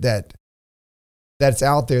is it that's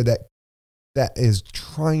out there that is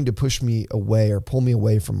trying to push me away or pull me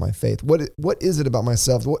away from my faith? What is it about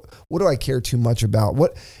myself? What do I care too much about?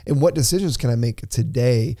 What decisions can I make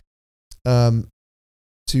today to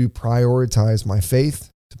prioritize my faith,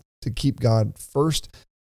 to keep God first,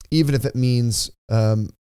 even if it means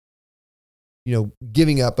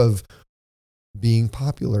giving up of being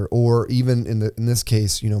popular, or even in this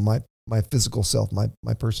case, my physical self,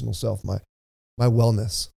 my personal self, my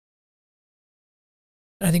wellness.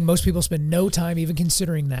 I think most people spend no time even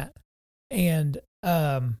considering that. And,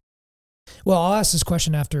 I'll ask this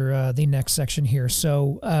question after the next section here.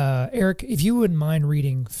 So, Eric, if you wouldn't mind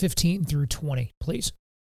reading 15 through 20, please.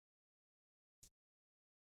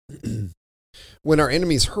 When our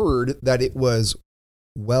enemies heard that it was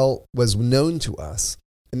known to us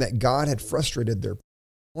and that God had frustrated their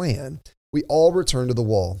plan, we all returned to the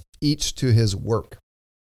wall, each to his work.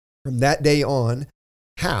 From that day on,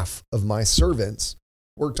 half of my servants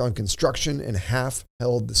worked on construction and half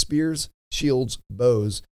held the spears, shields,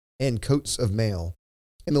 bows, and coats of mail.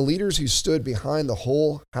 And the leaders who stood behind the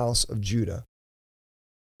whole house of Judah,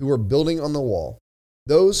 who were building on the wall,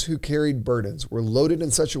 those who carried burdens, were loaded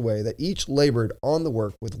in such a way that each labored on the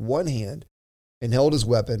work with one hand and held his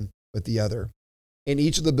weapon with the other. And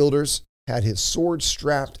each of the builders had his sword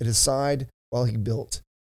strapped at his side while he built.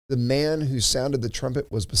 The man who sounded the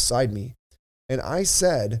trumpet was beside me. And I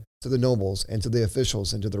said to the nobles and to the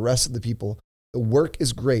officials and to the rest of the people, the work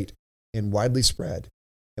is great and widely spread,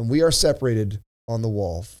 and we are separated on the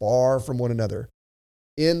wall, far from one another.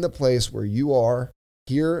 In the place where you are,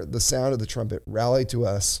 hear the sound of the trumpet, rally to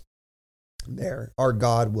us. There, our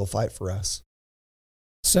God will fight for us.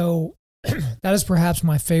 So that is perhaps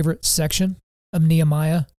my favorite section of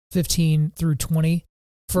Nehemiah 15 through 20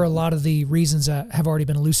 for a lot of the reasons that have already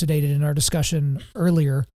been elucidated in our discussion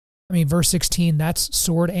earlier. I mean, verse 16, that's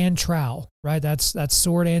sword and trowel, right? That's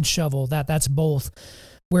sword and shovel. That's both,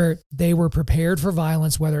 where they were prepared for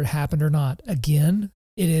violence, whether it happened or not. Again,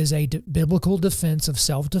 it is a biblical defense of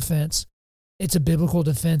self-defense. It's a biblical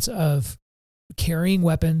defense of carrying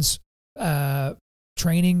weapons,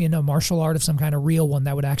 training in a martial art of some kind, of real one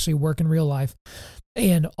that would actually work in real life.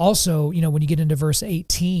 And also, when you get into verse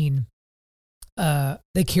 18,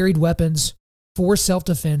 they carried weapons for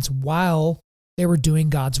self-defense while they were doing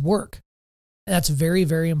God's work. And that's very,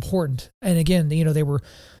 very important. And again, they were,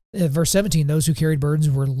 verse 17, those who carried burdens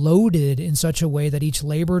were loaded in such a way that each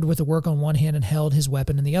labored with the work on one hand and held his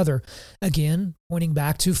weapon in the other. Again, pointing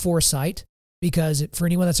back to foresight, because for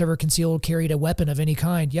anyone that's ever concealed, carried a weapon of any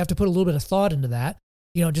kind, you have to put a little bit of thought into that.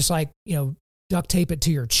 Just like, duct tape it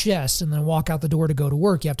to your chest and then walk out the door to go to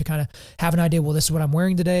work. You have to kind of have an idea, well, this is what I'm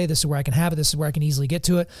wearing today. This is where I can have it. This is where I can easily get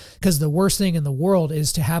to it. Because the worst thing in the world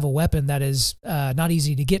is to have a weapon that is not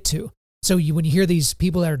easy to get to. So when you hear these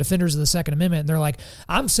people that are defenders of the Second Amendment and they're like,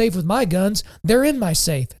 I'm safe with my guns, they're in my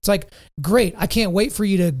safe. It's like, great. I can't wait for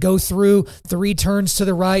you to go through 3 turns to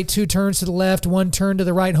the right, 2 turns to the left, 1 turn to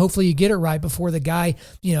the right. And hopefully you get it right before the guy,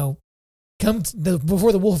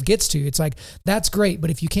 before the wolf gets to you. It's like, that's great,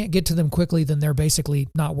 but if you can't get to them quickly, then they're basically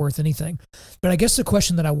not worth anything. But I guess the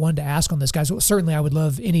question that I wanted to ask on this, guys, certainly I would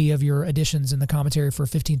love any of your additions in the commentary for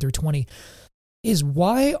 15 through 20, is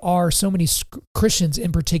why are so many Christians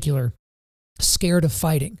in particular scared of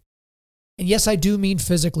fighting? And yes, I do mean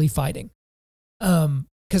physically fighting.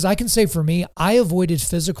 Because I can say for me, I avoided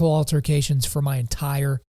physical altercations for my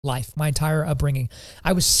entire life, my entire upbringing.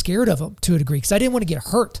 I was scared of them to a degree because I didn't want to get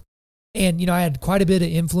hurt. And, I had quite a bit of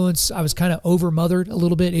influence. I was kind of over-mothered a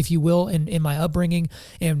little bit, if you will, in my upbringing.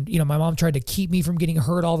 And, my mom tried to keep me from getting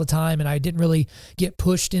hurt all the time. And I didn't really get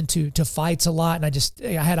pushed into fights a lot. And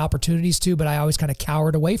I had opportunities to, but I always kind of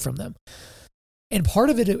cowered away from them. And part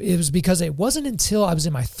of it was because it wasn't until I was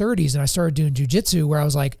in my 30s and I started doing jujitsu where I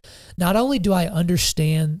was like, not only do I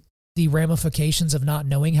understand the ramifications of not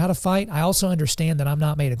knowing how to fight, I also understand that I'm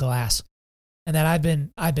not made of glass. And that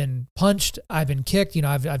I've been punched, I've been kicked.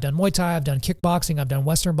 I've done Muay Thai, I've done kickboxing, I've done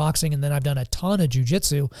Western boxing, and then I've done a ton of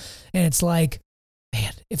jujitsu. And it's like,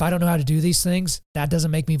 man, if I don't know how to do these things, that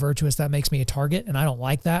doesn't make me virtuous. That makes me a target. And I don't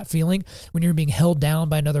like that feeling when you're being held down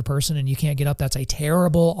by another person and you can't get up. That's a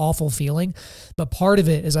terrible, awful feeling. But part of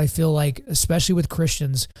it is I feel like, especially with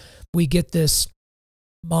Christians, we get this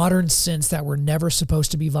modern sense that we're never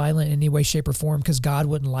supposed to be violent in any way, shape, or form because God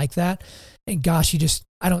wouldn't like that. And gosh,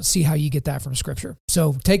 I don't see how you get that from Scripture.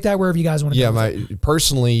 So take that wherever you guys want to go. Yeah,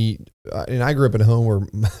 personally, and I grew up in a home where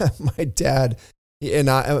my dad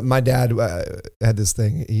had this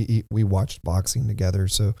thing. We watched boxing together.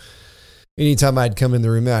 So anytime I'd come in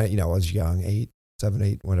the room, I was young, 7,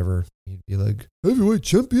 8, whatever. He'd be like, heavyweight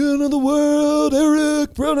champion of the world,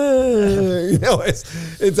 Eric Browning.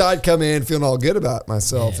 I'd come in feeling all good about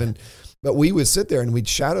myself. Yeah. But we would sit there and we'd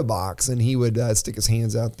shadow box, and he would stick his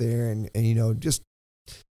hands out there and just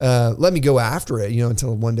let me go after it,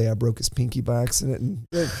 until one day I broke his pinky by accident, and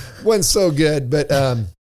it wasn't so good. But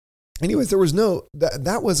anyways, there was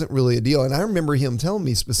that wasn't really a deal. And I remember him telling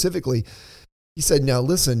me specifically, he said, now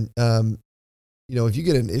listen, if you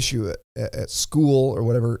get an issue at school or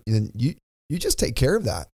whatever, then you just take care of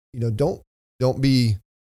that. Don't be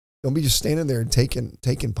just standing there and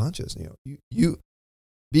taking punches. You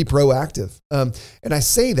be proactive. And I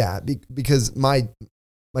say that because my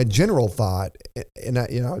general thought, and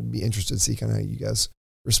I'd be interested to see kind of how you guys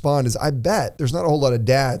respond, is I bet there's not a whole lot of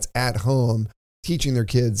dads at home teaching their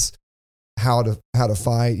kids how to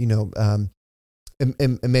fight,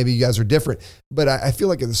 and maybe you guys are different, but I feel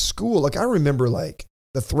like at the school, like I remember like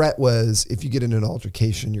the threat was if you get in an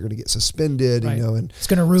altercation, you're going to get suspended, right. And it's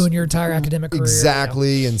going to ruin your entire academic career.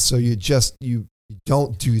 Exactly. And so you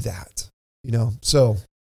don't do that, so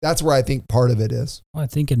that's where I think part of it is. Well, I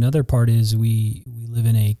think another part is we live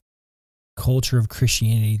in a culture of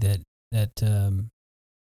Christianity that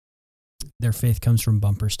their faith comes from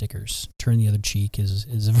bumper stickers. Turn the other cheek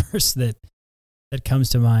is a verse that comes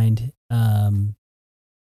to mind. And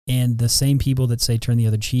the same people that say turn the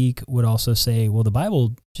other cheek would also say, well, the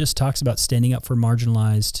Bible just talks about standing up for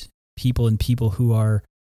marginalized people and people who are,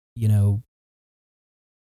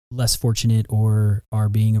 less fortunate or are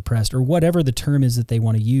being oppressed or whatever the term is that they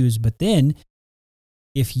want to use. But then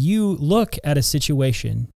if you look at a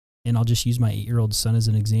situation, and I'll just use my 8-year-old son as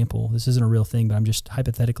an example. This isn't a real thing, but I'm just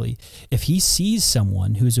hypothetically, if he sees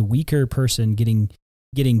someone who's a weaker person getting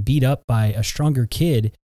beat up by a stronger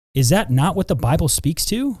kid, is that not what the Bible speaks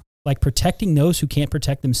to? Like protecting those who can't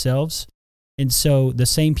protect themselves? And so the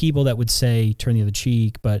same people that would say turn the other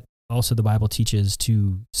cheek, but also the Bible teaches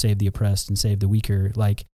to save the oppressed and save the weaker,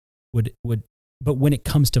 like but when it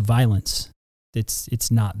comes to violence, it's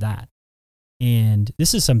not that. And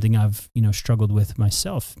this is something I've, struggled with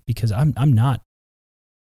myself because I'm not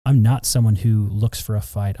someone who looks for a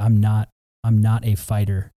fight. I'm not a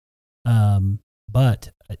fighter.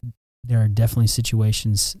 But there are definitely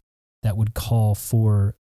situations that would call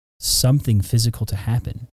for something physical to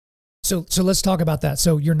happen. So let's talk about that.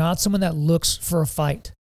 So you're not someone that looks for a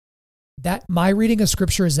fight. That my reading of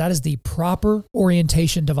Scripture is that is the proper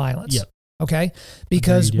orientation to violence. Yep. Okay?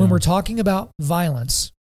 Because when we're talking about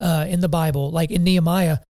violence in the Bible, like in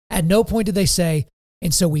Nehemiah, at no point did they say,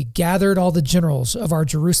 and so we gathered all the generals of our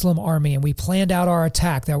Jerusalem army and we planned out our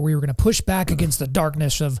attack that we were going to push back against the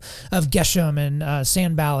darkness of Geshem and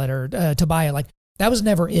Sanballat or Tobiah. Like that was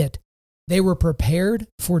never it. They were prepared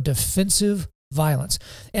for defensive violence.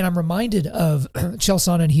 And I'm reminded of Chael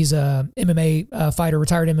Sonnen. He's a MMA fighter,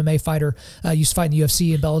 retired MMA fighter, used to fight in the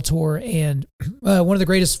UFC and Bellator, and one of the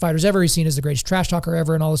greatest fighters ever. He's seen as the greatest trash talker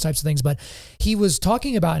ever and all those types of things. But he was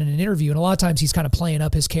talking about in an interview, and a lot of times he's kind of playing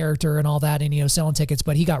up his character and all that and, selling tickets,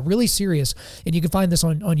 but he got really serious, and you can find this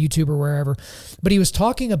on YouTube or wherever. But he was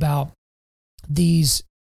talking about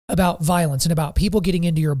about violence and about people getting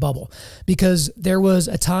into your bubble, because there was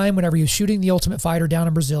a time whenever he was shooting the Ultimate Fighter down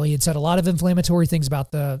in Brazil, he had said a lot of inflammatory things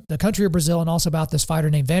about the country of Brazil and also about this fighter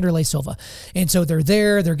named Vanderlei Silva. And so they're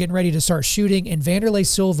getting ready to start shooting, and Vanderlei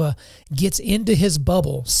Silva gets into his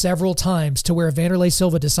bubble several times to where Vanderlei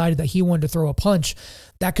Silva decided that he wanted to throw a punch.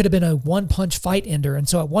 That could have been a one-punch fight ender. And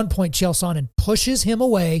so at one point, Chael Sonnen pushes him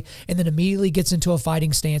away and then immediately gets into a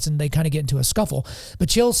fighting stance, and they kind of get into a scuffle. But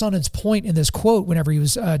Chael Sonnen's point in this quote, whenever he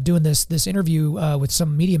was doing this interview with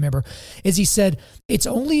some media member, is he said, it's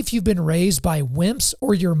only if you've been raised by wimps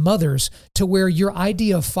or your mothers to where your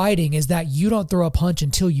idea of fighting is that you don't throw a punch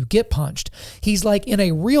until you get punched. He's like, in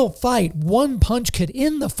a real fight, one punch could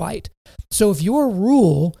end the fight. So if your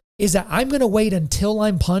rule is that I'm going to wait until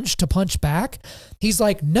I'm punched to punch back, he's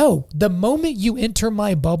like, no, the moment you enter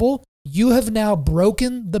my bubble, you have now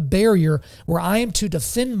broken the barrier where I am to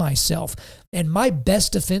defend myself. And my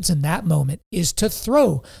best defense in that moment is to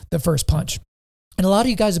throw the first punch. And a lot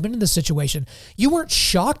of you guys have been in this situation. You weren't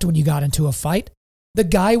shocked when you got into a fight. The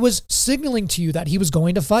guy was signaling to you that he was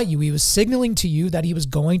going to fight you. He was signaling to you that he was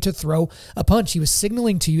going to throw a punch. He was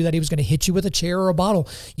signaling to you that he was going to hit you with a chair or a bottle.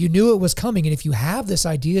 You knew it was coming. And if you have this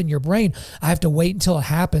idea in your brain, I have to wait until it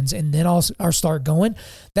happens and then I'll start going.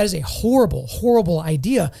 That is a horrible, horrible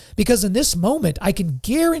idea, because in this moment, I can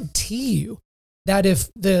guarantee you that if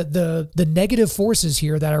the negative forces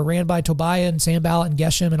here that are ran by Tobiah and Sanballat and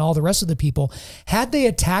Geshem and all the rest of the people, had they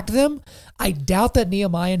attacked them, I doubt that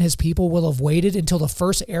Nehemiah and his people will have waited until the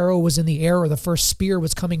first arrow was in the air or the first spear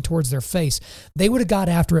was coming towards their face. They would have got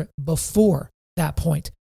after it before that point.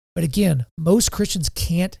 But again, most Christians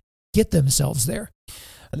can't get themselves there.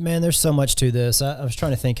 Man, there's so much to this. I was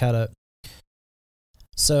trying to think how to...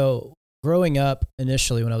 So growing up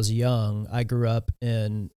initially when I was young, I grew up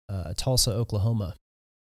in Tulsa, Oklahoma.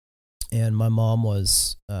 And my mom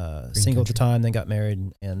was single at the time, then got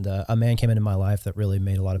married, and a man came into my life that really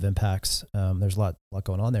made a lot of impacts. There's a lot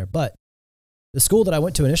going on there. But the school that I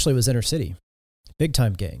went to initially was inner city, big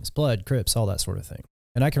time gangs, Blood, Crips, all that sort of thing.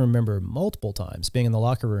 And I can remember multiple times being in the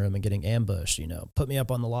locker room and getting ambushed, put me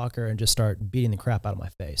up on the locker and just start beating the crap out of my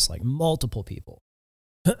face, like multiple people.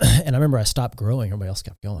 And I remember I stopped growing. Everybody else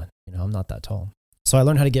kept going. I'm not that tall. So I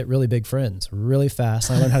learned how to get really big friends really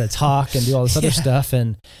fast. I learned how to talk and do all this other stuff.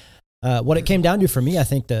 And what it came down to for me, I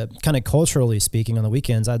think that kind of culturally speaking, on the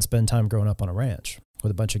weekends, I'd spend time growing up on a ranch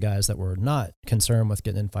with a bunch of guys that were not concerned with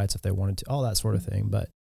getting in fights if they wanted to, all that sort of thing. But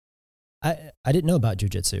I didn't know about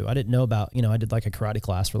jujitsu. I didn't know about, I did like a karate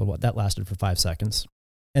class for a little while. That lasted for 5 seconds.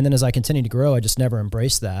 And then as I continued to grow, I just never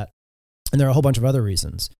embraced that. And there are a whole bunch of other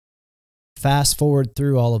reasons. Fast forward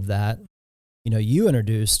through all of that, you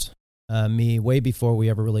introduced me way before we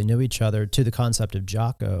ever really knew each other to the concept of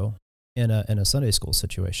Jocko in a Sunday school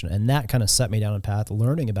situation. And that kind of set me down a path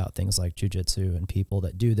learning about things like jujitsu and people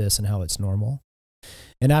that do this and how it's normal.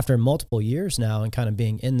 And after multiple years now and kind of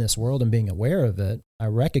being in this world and being aware of it, I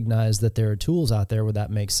recognize that there are tools out there where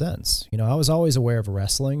that makes sense. I was always aware of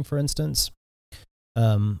wrestling, for instance.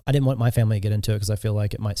 I didn't want my family to get into it because I feel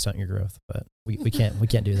like it might stunt your growth, but we can't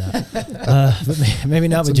do that. But maybe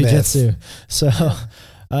not with jujitsu. So,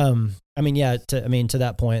 to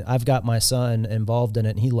that point, I've got my son involved in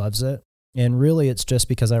it and he loves it. And really it's just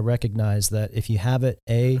because I recognize that if you have it,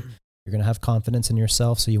 you're going to have confidence in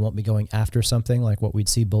yourself, so you won't be going after something like what we'd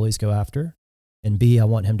see bullies go after. And B, I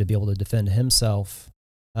want him to be able to defend himself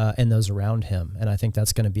and those around him. And I think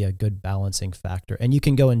that's going to be a good balancing factor. And you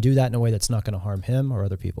can go and do that in a way that's not going to harm him or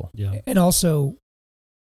other people. Yeah. And also,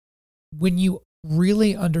 when you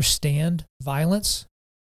really understand violence,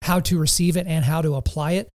 how to receive it and how to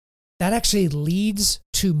apply it, that actually leads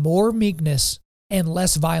to more meekness and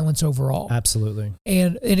less violence overall. Absolutely.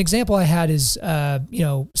 And an example I had is,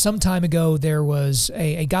 some time ago, there was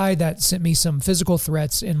a guy that sent me some physical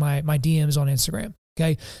threats in my DMs on Instagram.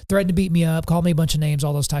 Okay. Threatened to beat me up, called me a bunch of names,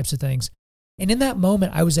 all those types of things. And in that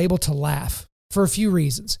moment, I was able to laugh for a few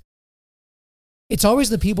reasons. It's always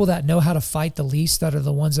the people that know how to fight the least that are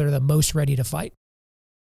the ones that are the most ready to fight.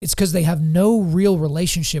 It's because they have no real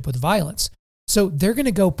relationship with violence. So they're going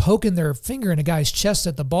to go poking their finger in a guy's chest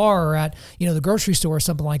at the bar or at, the grocery store or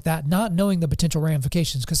something like that, not knowing the potential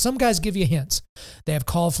ramifications. Because some guys give you hints. They have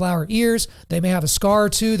cauliflower ears. They may have a scar or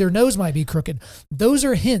two. Their nose might be crooked. Those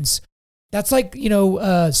are hints. That's like,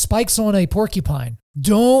 spikes on a porcupine.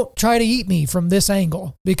 Don't try to eat me from this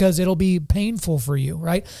angle because it'll be painful for you,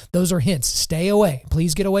 right? Those are hints. Stay away.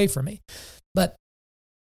 Please get away from me. But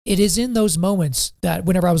it is in those moments that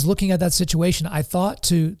whenever I was looking at that situation, I thought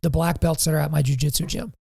to the black belts that are at my jiu-jitsu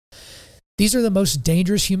gym. These are the most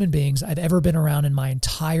dangerous human beings I've ever been around in my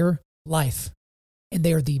entire life. And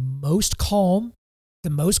they are the most calm, the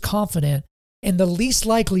most confident, and the least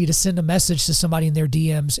likely to send a message to somebody in their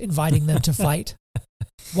DMs inviting them to fight.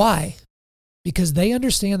 Why? Because they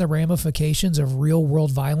understand the ramifications of real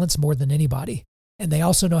world violence more than anybody. And they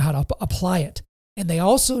also know how to apply it. And they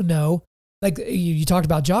also know, like you talked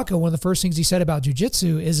about Jocko, one of the first things he said about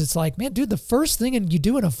jujitsu is it's like, man, dude, the first thing you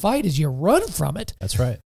do in a fight is you run from it. That's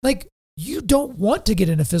right. Like, you don't want to get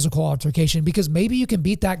in a physical altercation because maybe you can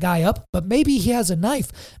beat that guy up, but maybe he has a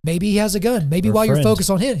knife. Maybe he has a gun. Maybe while you're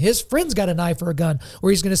focused on him, his friend's got a knife or a gun, or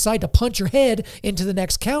he's going to decide to punch your head into the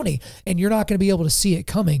next county and you're not going to be able to see it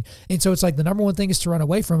coming. And so it's like the number one thing is to run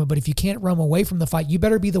away from it. But if you can't run away from the fight, you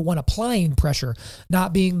better be the one applying pressure,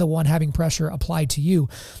 not being the one having pressure applied to you.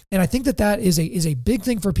 And I think that is a big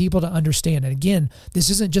thing for people to understand. And again, this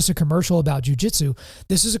isn't just a commercial about jujitsu.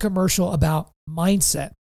 This is a commercial about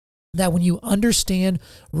mindset. That when you understand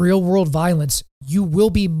real world violence, you will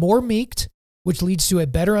be more meek which leads to a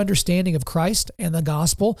better understanding of Christ and the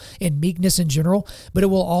gospel and meekness in general, but it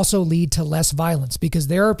will also lead to less violence because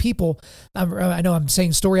there are people, I know I'm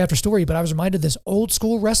saying story after story, but I was reminded of this old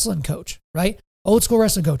school wrestling coach, right? Old school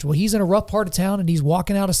wrestling coach. Well, he's in a rough part of town and he's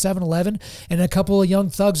walking out of 7-Eleven and a couple of young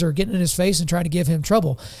thugs are getting in his face and trying to give him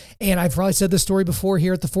trouble. And I've probably said this story before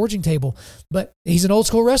here at the forging table, but he's an old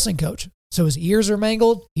school wrestling coach. So his ears are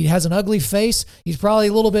mangled. He has an ugly face. He's probably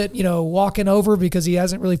a little bit, walking over because he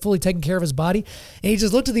hasn't really fully taken care of his body. And he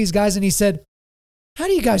just looked at these guys and he said, how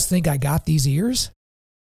do you guys think I got these ears?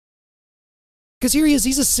 Because here he is.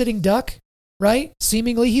 He's a sitting duck, right?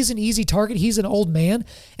 Seemingly he's an easy target. He's an old man.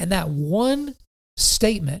 And that one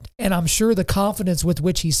statement, and I'm sure the confidence with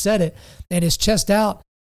which he said it and his chest out,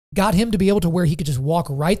 got him to be able to where he could just walk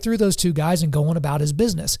right through those two guys and go on about his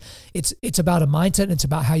business. It's about a mindset and it's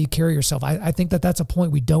about how you carry yourself. I think that that's a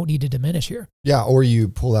point we don't need to diminish here. Yeah, or you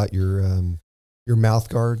pull out your mouth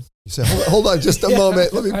guard. You say, hold on just a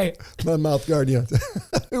moment. Let me, my mouth guard. Yeah.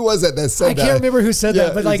 Who was that said that? I can't remember who said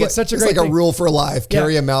that, but it's such a great thing. It's like a rule for life.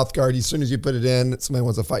 Carry a mouth guard. As soon as you put it in, somebody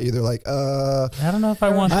wants to fight you. They're like, I don't know if I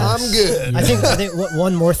want that. I'm good. I think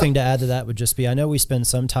one more thing to add to that would just be, I know we spend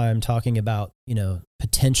some time talking about,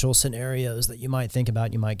 potential scenarios that you might think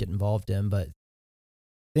about, you might get involved in, but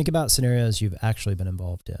think about scenarios you've actually been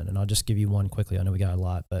involved in. And I'll just give you one quickly. I know we got a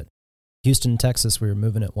lot, but Houston, Texas, we were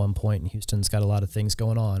moving at one point, and Houston's got a lot of things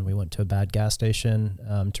going on. We went to a bad gas station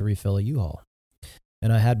to refill a U-Haul.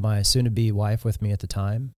 And I had my soon-to-be wife with me at the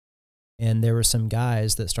time, and there were some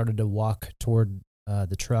guys that started to walk toward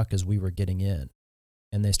the truck as we were getting in,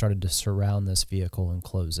 and they started to surround this vehicle and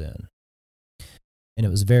close in. And it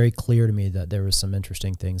was very clear to me that there was some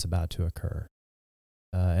interesting things about to occur.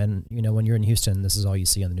 And, when you're in Houston, this is all you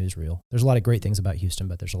see on the newsreel. There's a lot of great things about Houston,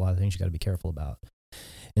 but there's a lot of things you got to be careful about.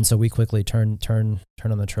 And so we quickly turned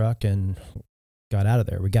on the truck and got out of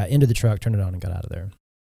there. We got into the truck, turned it on, and got out of there.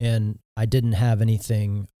 And I didn't have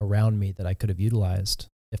anything around me that I could have utilized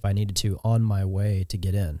if I needed to on my way to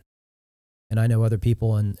get in. And I know other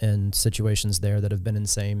people in situations there that have been in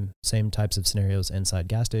same types of scenarios inside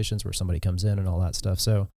gas stations where somebody comes in and all that stuff.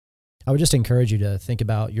 So I would just encourage you to think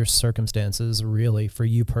about your circumstances really for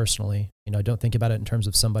you personally. Don't think about it in terms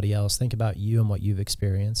of somebody else. Think about you and what you've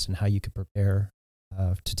experienced and how you could prepare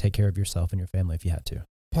to take care of yourself and your family if you had to.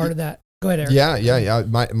 Part of that. Go ahead, Eric.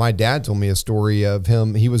 Yeah. My dad told me a story of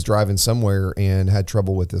him. He was driving somewhere and had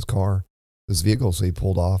trouble with his car, his vehicle. So he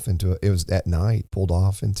pulled off it was at night, pulled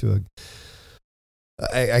off into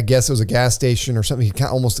I guess it was a gas station or something. He kind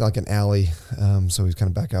of almost like an alley. So he's kind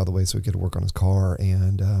of back out of the way so he could work on his car.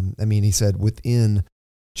 And he said within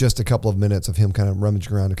just a couple of minutes of him kind of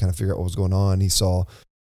rummaging around to kind of figure out what was going on, he saw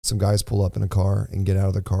some guys pull up in a car and get out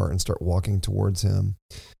of the car and start walking towards him.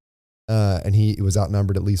 And he was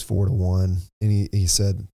outnumbered at least 4-1. And he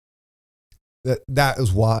said that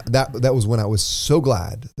was when I was so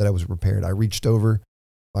glad that I was prepared. I reached over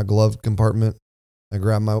my glove compartment. I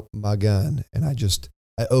grabbed my gun and I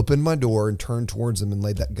opened my door and turned towards them and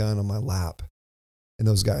laid that gun on my lap. And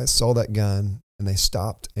those guys saw that gun and they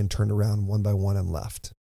stopped and turned around one by one and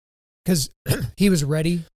left. Because he was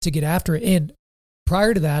ready to get after it. And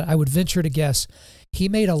prior to that, I would venture to guess he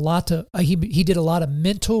made he did a lot of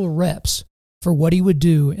mental reps for what he would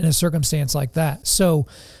do in a circumstance like that. So,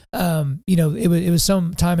 it was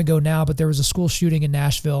some time ago now, but there was a school shooting in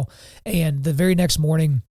Nashville, and the very next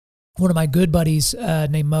morning, one of my good buddies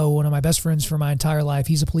named Mo, one of my best friends for my entire life,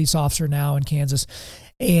 he's a police officer now in Kansas,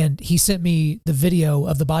 and he sent me the video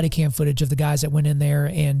of the body cam footage of the guys that went in there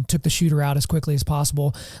and took the shooter out as quickly as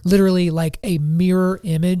possible. Literally like a mirror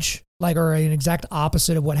image, or an exact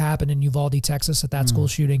opposite of what happened in Uvalde, Texas at that school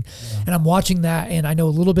shooting. Yeah. And I'm watching that and I know a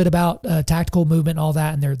little bit about tactical movement and all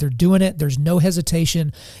that. And they're doing it. There's no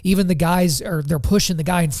hesitation. Even the guys they're pushing the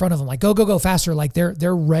guy in front of them, like, go faster. Like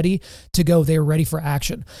they're ready to go. They're ready for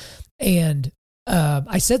action. And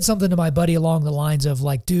I said something to my buddy along the lines of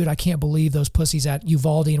like, dude, I can't believe those pussies at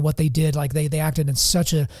Uvalde and what they did. Like they acted in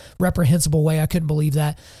such a reprehensible way. I couldn't believe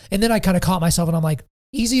that. And then I kind of caught myself and I'm like,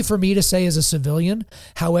 easy for me to say as a civilian.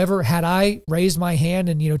 However, had I raised my hand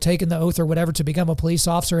and, taken the oath or whatever to become a police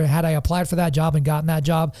officer, and had I applied for that job and gotten that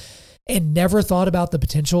job and never thought about the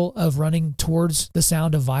potential of running towards the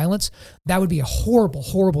sound of violence, that would be a horrible,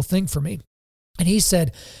 horrible thing for me. And he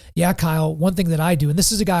said, yeah, Kyle, one thing that I do, and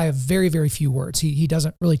this is a guy of very, very few words. He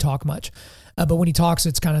doesn't really talk much, but when he talks,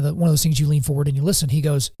 it's kind of one of those things you lean forward and you listen. He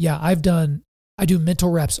goes, yeah, I do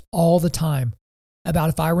mental reps all the time about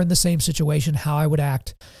if I were in the same situation, how I would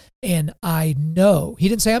act. And I know, he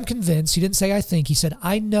didn't say I'm convinced, he didn't say I think, he said,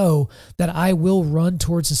 I know that I will run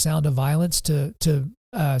towards the sound of violence to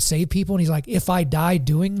save people. And he's like, if I die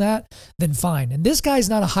doing that, then fine. And this guy's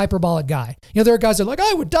not a hyperbolic guy. There are guys that are like,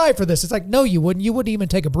 I would die for this. It's like, no, you wouldn't. You wouldn't even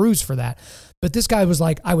take a bruise for that. But this guy was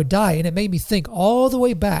like, I would die. And it made me think all the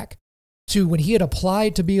way back to when he had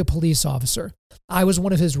applied to be a police officer. I was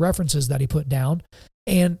one of his references that he put down.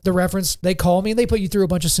 And the reference, they call me and they put you through a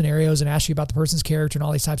bunch of scenarios and ask you about the person's character and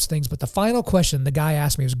all these types of things. But the final question the guy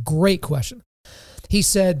asked me was a great question. He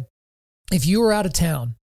said, if you were out of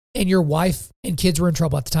town and your wife and kids were in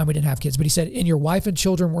trouble, at the time we didn't have kids, but he said, and your wife and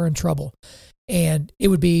children were in trouble, and it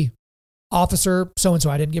would be officer so-and-so.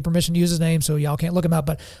 I didn't get permission to use his name, so y'all can't look him up,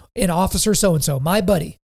 but an officer so-and-so, my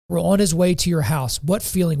buddy, were on his way to your house. What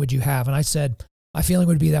feeling would you have? And I said, my feeling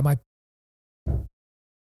would be that my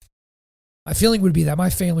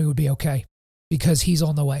family would be okay because he's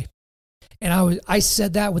on the way. And I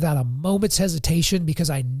said that without a moment's hesitation because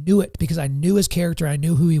I knew it, because I knew his character. I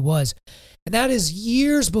knew who he was. And that is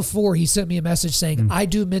years before he sent me a message saying, I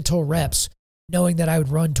do mental reps knowing that I would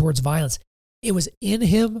run towards violence. It was in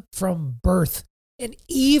him from birth. And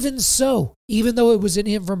even so, even though it was in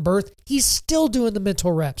him from birth, he's still doing the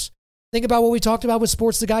mental reps. Think about what we talked about with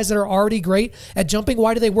sports, the guys that are already great at jumping.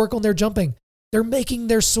 Why do they work on their jumping? They're making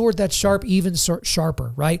their sword that's sharp even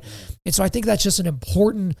sharper, right? And so I think that's just an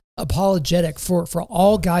important apologetic for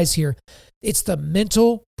all guys here. It's the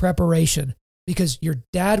mental preparation, because your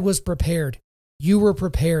dad was prepared. You were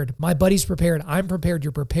prepared. My buddy's prepared. I'm prepared.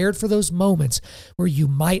 You're prepared for those moments where you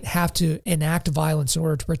might have to enact violence in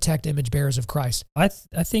order to protect image bearers of Christ. I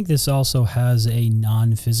think this also has a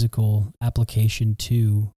non-physical application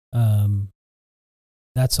too.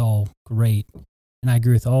 That's all great. And I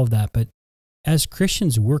agree with all of that. But as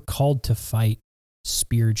Christians, we're called to fight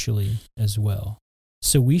spiritually as well.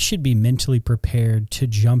 So we should be mentally prepared to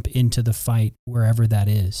jump into the fight wherever that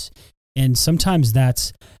is. And sometimes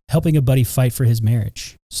that's helping a buddy fight for his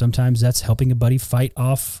marriage. Sometimes that's helping a buddy fight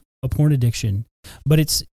off a porn addiction. But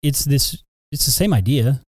it's the same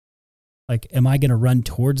idea. Like, am I going to run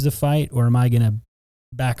towards the fight, or am I going to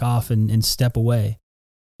back off and step away?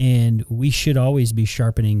 And we should always be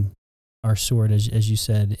sharpening our sword, as you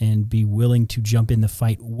said, and be willing to jump in the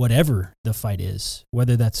fight, whatever the fight is,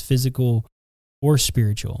 whether that's physical or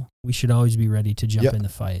spiritual. We should always be ready to jump in the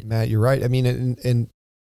fight. Matt, you're right. I mean, and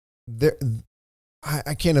there,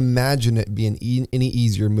 I can't imagine it being any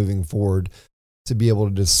easier moving forward to be able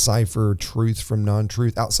to decipher truth from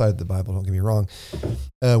non-truth outside of the Bible. Don't get me wrong.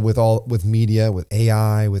 With media, with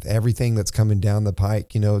AI, with everything that's coming down the pike,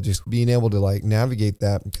 just being able to like navigate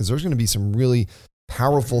that, because there's going to be some really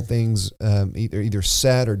powerful things either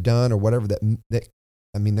said or done or whatever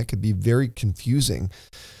that could be very confusing.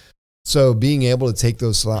 So being able to take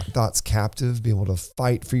those thoughts captive, be able to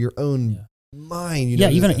fight for your own mind.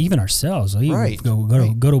 Even ourselves. Right.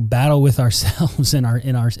 Go to battle with ourselves in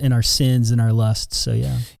our sins and our lusts. So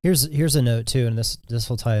yeah. Here's a note too, and this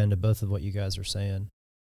will tie into both of what you guys are saying.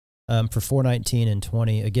 For 4:19 and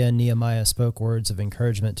 20, again, Nehemiah spoke words of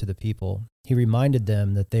encouragement to the people. He reminded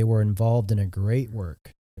them that they were involved in a great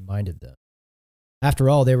work. Reminded them. After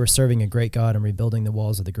all, they were serving a great God and rebuilding the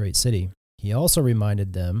walls of the great city. He also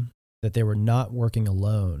reminded them that they were not working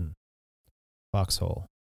alone. Foxhole.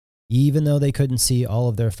 Even though they couldn't see all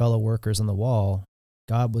of their fellow workers on the wall,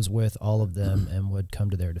 God was with all of them and would come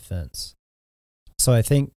to their defense. So I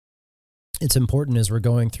think it's important as we're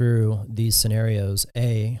going through these scenarios,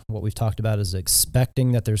 what we've talked about is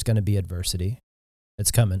expecting that there's going to be adversity. It's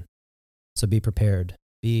coming. So be prepared.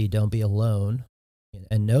 B, don't be alone,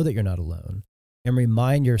 and know that you're not alone. And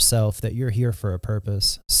remind yourself that you're here for a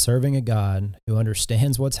purpose, serving a God who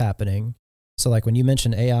understands what's happening. So like when you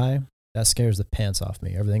mention AI, that scares the pants off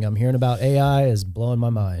me. Everything I'm hearing about AI is blowing my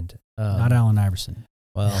mind. Not Allen Iverson.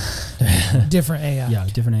 Well, different AI. Yeah,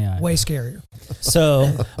 different AI. Way scarier.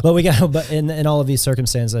 So, but in all of these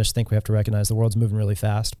circumstances, I just think we have to recognize the world's moving really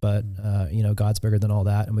fast, but God's bigger than all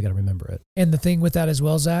that, and we got to remember it. And the thing with that as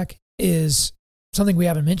well, Zach, is something we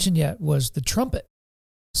haven't mentioned yet was the trumpet.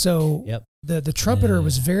 So the trumpeter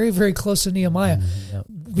was very, very close to Nehemiah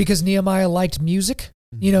because Nehemiah liked music.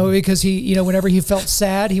 Because he, whenever he felt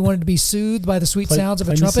sad, he wanted to be soothed by the sweet sounds of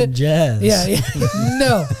a trumpet. Some jazz. Yeah.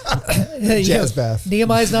 No. Jazz bath.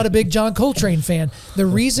 Nehemiah's not a big John Coltrane fan. The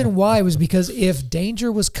reason why was because if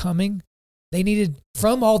danger was coming, they needed,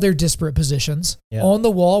 from all their disparate positions on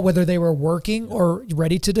the wall, whether they were working or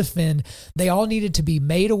ready to defend, they all needed to be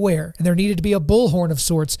made aware. And there needed to be a bullhorn of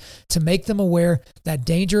sorts to make them aware that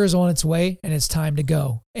danger is on its way and it's time to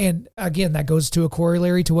go. And again, that goes to a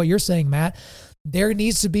corollary to what you're saying, Matt. there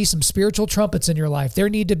needs to be some spiritual trumpets in your life. There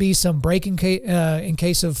need to be some break in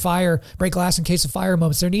case of fire, break glass in case of fire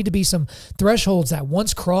moments. There need to be some thresholds that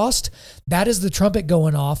once crossed, that is the trumpet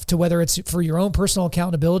going off to whether it's for your own personal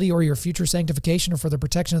accountability or your future sanctification or for the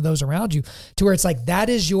protection of those around you, to where it's like that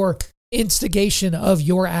is your instigation of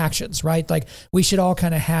your actions, right? Like we should all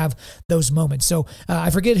kind of have those moments. So I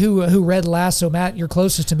forget who read last. So Matt, you're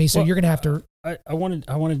closest to me, so you're going to have to. I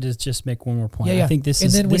wanted to just make one more point. Yeah. I think this and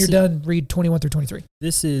is. And then when you're done, read 21 through 23.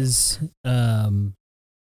 This is.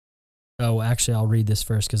 Actually, I'll read this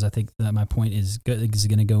first because I think that my point is going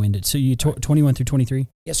to go into. So you 21 through 23.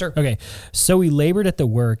 Yes, sir. Okay. So we labored at the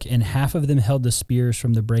work, and half of them held the spears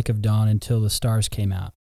from the break of dawn until the stars came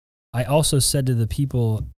out. I also said to the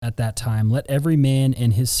people at that time, let every man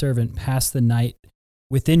and his servant pass the night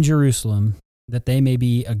within Jerusalem, that they may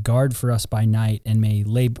be a guard for us by night and may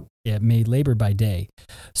labor by day.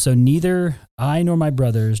 So neither I nor my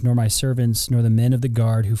brothers, nor my servants, nor the men of the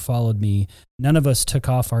guard who followed me, none of us took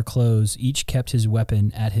off our clothes. Each kept his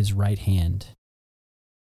weapon at his right hand.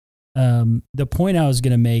 The point I was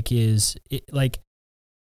going to make is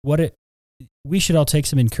we should all take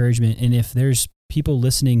some encouragement. And if there's people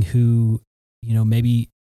listening who, maybe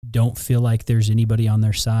don't feel like there's anybody on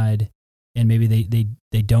their side and maybe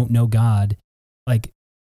they don't know God, like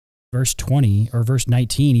verse 20 or verse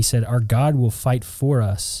 19, he said, our God will fight for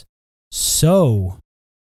us. So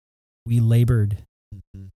we labored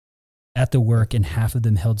at the work and half of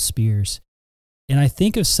them held spears. And I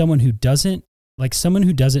think of someone who doesn't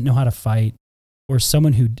know how to fight, or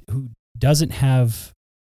someone who doesn't have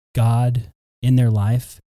God in their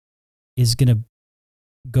life is going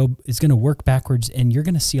to work backwards, and you're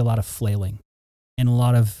going to see a lot of flailing and a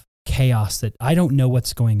lot of chaos that I don't know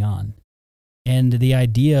what's going on. And the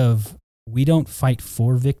idea of we don't fight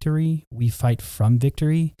for victory, we fight from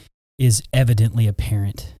victory is evidently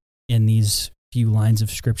apparent in these few lines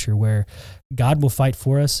of scripture where God will fight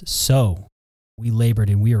for us. So we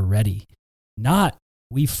labored and we are ready. Not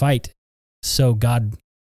we fight so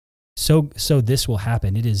this will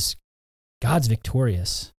happen. It is God's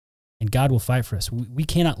victorious and God will fight for us. We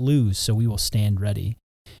cannot lose, so we will stand ready.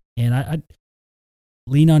 And I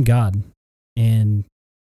lean on God, and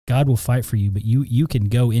God will fight for you, but you can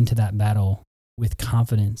go into that battle with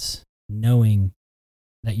confidence, knowing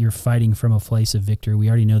that you're fighting from a place of victory. We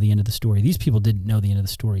already know the end of the story. These people didn't know the end of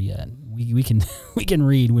the story yet. We can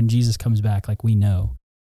read when Jesus comes back, like we know.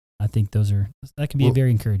 I think that can be very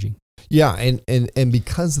encouraging. Yeah, and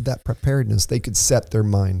because of that preparedness, they could set their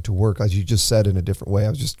mind to work, as you just said, in a different way. I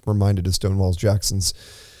was just reminded of Stonewall Jackson's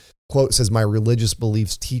quote. Says, "My religious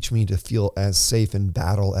beliefs teach me to feel as safe in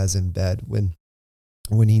battle as in bed." When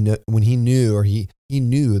he knew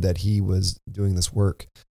that he was doing this work,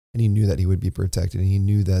 and he knew that he would be protected, and he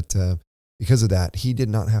knew that because of that, he did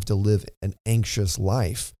not have to live an anxious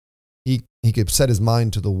life. He could set his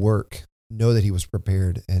mind to the work, know that he was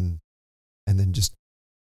prepared, and then just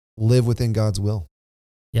live within God's will.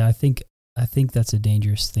 Yeah, I think that's a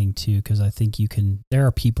dangerous thing too, because I think there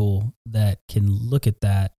are people that can look at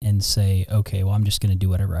that and say, okay, well, I'm just going to do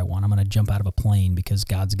whatever I want. I'm going to jump out of a plane because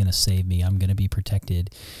God's going to save me. I'm going to be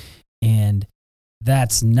protected. And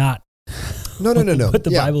that's not No. what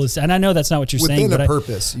the Bible is. And I know that's not what you're saying. Within a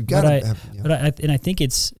purpose. You've got to have. Yeah. I think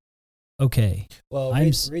it's okay. Well,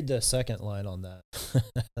 read the second line on that.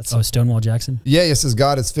 Stonewall Jackson? Yeah, it says,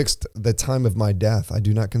 God has fixed the time of my death. I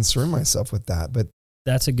do not concern myself with that. But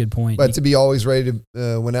that's a good point. But to be always ready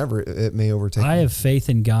to, whenever it may overtake me. I have faith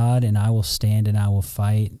in God, and I will stand and I will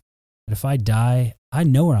fight. But if I die, I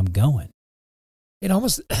know where I'm going. That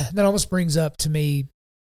almost brings up to me,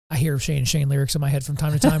 I hear Shane lyrics in my head from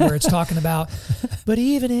time to time where it's talking about, but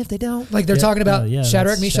even if they don't, like they're talking about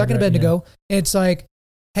Shadrach, Meshach, and Abednego. Yeah. It's like,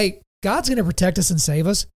 hey, God's going to protect us and save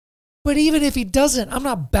us. But even if he doesn't, I'm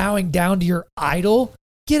not bowing down to your idol.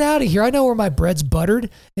 Get out of here. I know where my bread's buttered,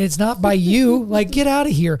 and it's not by you. Like, get out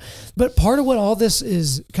of here. But part of what all this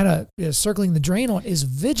is kind of circling the drain on is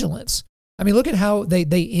vigilance. I mean, look at how they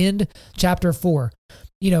end chapter 4.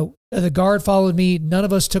 The guard followed me. None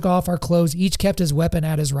of us took off our clothes. Each kept his weapon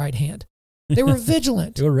at his right hand. They were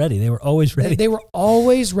vigilant. They were ready. They were always ready. They were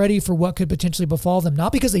always ready for what could potentially befall them,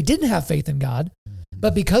 not because they didn't have faith in God,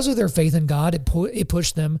 but because of their faith in God, it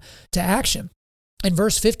pushed them to action. In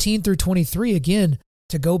verse 15 through 23, again,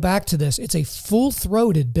 to go back to this, it's a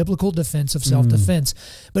full-throated biblical defense of self-defense,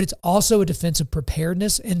 but it's also a defense of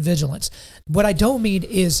preparedness and vigilance. What I don't mean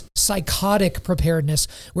is psychotic preparedness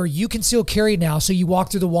where you conceal carry now, so you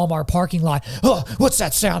walk through the Walmart parking lot, oh, what's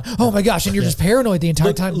that sound? Oh my gosh, and you're just paranoid the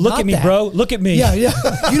entire time. Look at me, bro. Look at me. Yeah.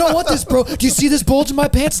 You don't want this, bro. Do you see this bulge in my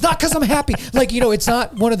pants? It's not because I'm happy. Like, it's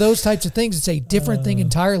not one of those types of things. It's a different thing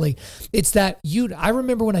entirely. It's that I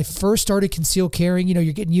remember when I first started concealed carrying,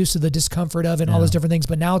 you're getting used to the discomfort of it and all those different things.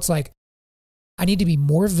 But now it's like, I need to be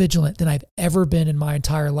more vigilant than I've ever been in my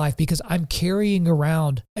entire life because I'm carrying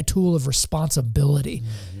around a tool of responsibility.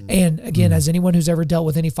 Mm-hmm. And again, as anyone who's ever dealt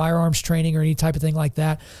with any firearms training or any type of thing like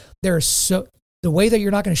that, the way that you're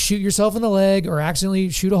not going to shoot yourself in the leg or accidentally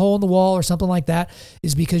shoot a hole in the wall or something like that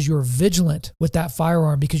is because you're vigilant with that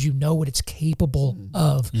firearm because you know what it's capable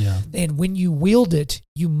of. Yeah. And when you wield it,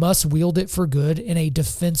 you must wield it for good in a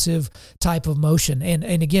defensive type of motion. And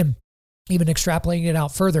again, even extrapolating it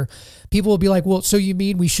out further, people will be like, well, so you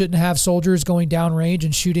mean we shouldn't have soldiers going downrange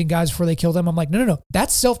and shooting guys before they kill them? I'm like, no.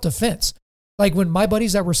 That's self-defense. Like when my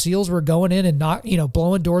buddies that were SEALs were going in and not,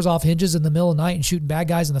 blowing doors off hinges in the middle of the night and shooting bad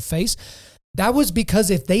guys in the face, that was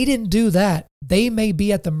because if they didn't do that, they may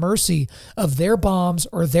be at the mercy of their bombs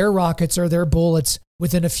or their rockets or their bullets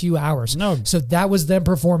within a few hours. No. So that was them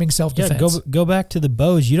performing self-defense. Yeah, go back to the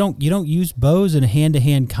bows. You don't use bows in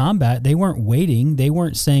hand-to-hand combat. They weren't waiting. They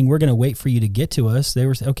weren't saying we're going to wait for you to get to us. They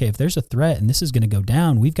were okay, if there's a threat and this is going to go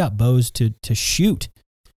down, we've got bows to shoot,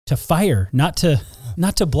 to fire, not to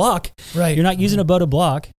block. Right. You're not using a bow to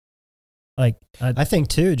block. Like I think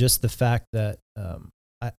too, just the fact that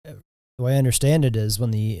the way I understand it is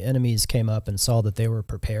when the enemies came up and saw that they were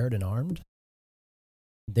prepared and armed,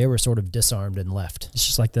 they were sort of disarmed and left. It's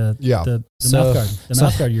just like the mouth guard. The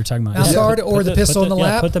mouth guard you're talking about. Mouth guard or the pistol in the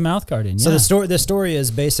lap. Put the mouth guard in. So the story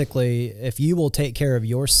is basically if you will take care of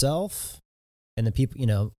yourself and the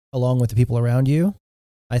people, along with the people around you,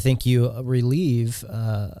 I think you relieve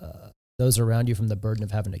those around you from the burden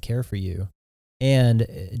of having to care for you. And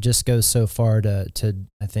it just goes so far to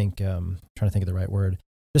I think, trying to think of the right word,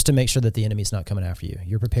 just to make sure that the enemy's not coming after you.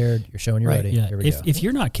 You're prepared. You're showing you're ready. Yeah. Here we go. If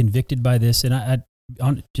you're not convicted by this, and I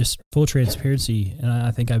on just full transparency, and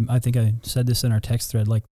I think I said this in our text thread,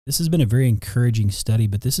 like this has been a very encouraging study,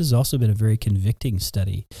 but this has also been a very convicting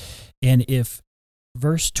study. And if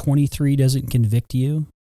verse 23 doesn't convict you,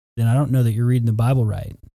 then I don't know that you're reading the Bible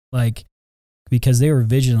right. Like, because they were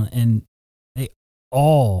vigilant and they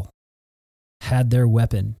all had their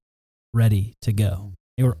weapon ready to go.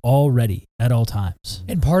 They were all ready at all times.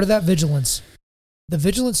 And part of that vigilance, the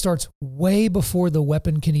vigilance starts way before the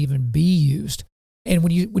weapon can even be used. And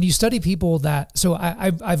when you study people that, so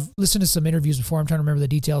I've listened to some interviews before, I'm trying to remember the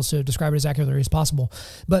details to describe it as accurately as possible,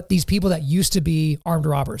 but these people that used to be armed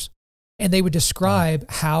robbers, and they would describe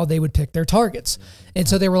how they would pick their targets. And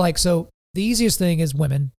so they were like, so the easiest thing is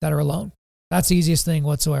women that are alone. That's the easiest thing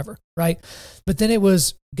whatsoever, right? But then it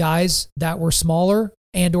was guys that were smaller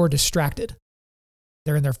and or distracted.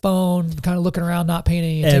 They're in their phone, kind of looking around, not paying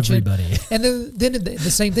any attention. Everybody. And then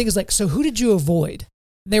the same thing is like, so who did you avoid?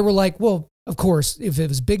 And they were like, well, of course, if it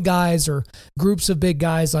was big guys or groups of big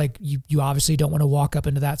guys, like you obviously don't want to walk up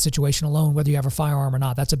into that situation alone, whether you have a firearm or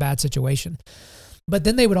not. That's a bad situation. But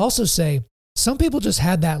then they would also say, some people just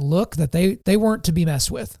had that look that they weren't to be messed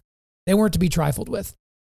with. They weren't to be trifled with.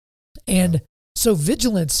 And so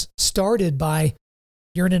vigilance started by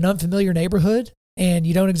you're in an unfamiliar neighborhood and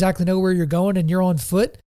you don't exactly know where you're going and you're on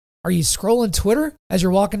foot. Are you scrolling Twitter as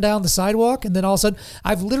you're walking down the sidewalk? And then all of a sudden,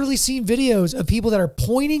 I've literally seen videos of people that are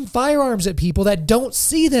pointing firearms at people that don't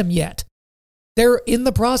see them yet. They're in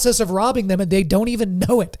the process of robbing them and they don't even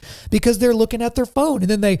know it because they're looking at their phone. And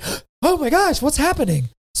then oh my gosh, what's happening?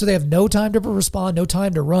 So they have no time to respond, no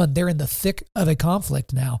time to run. They're in the thick of a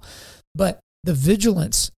conflict now. But the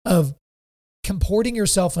vigilance of comporting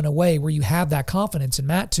yourself in a way where you have that confidence. And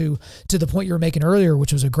Matt, to the point you were making earlier,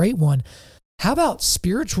 which was a great one, how about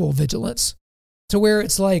spiritual vigilance to where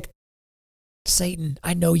it's like, Satan,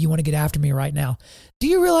 I know you want to get after me right now. Do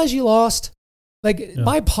you realize you lost? Like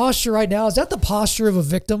my posture right now, is that the posture of a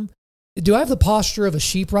victim? Do I have the posture of a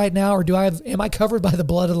sheep right now? Or am I covered by the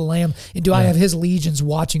blood of the Lamb? And do I have his legions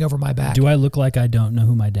watching over my back? Do I look like I don't know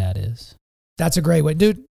who my dad is? That's a great way.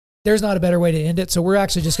 Dude, There's not a better way to end it. So we're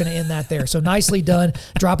actually just going to end that there. So nicely done,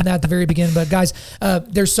 dropping that at the very beginning. But guys,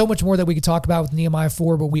 there's so much more that we could talk about with Nehemiah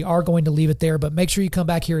 4, but we are going to leave it there. But make sure you come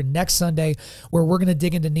back here next Sunday where we're going to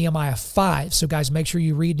dig into Nehemiah 5. So guys, make sure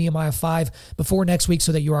you read Nehemiah 5 before next week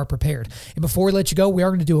so that you are prepared. And before we let you go, we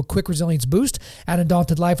are going to do a quick resilience boost. At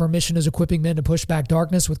Undaunted Life, our mission is equipping men to push back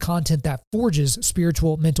darkness with content that forges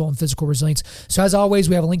spiritual, mental, and physical resilience. So as always,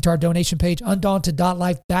 we have a link to our donation page,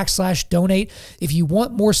 undaunted.life/donate. If you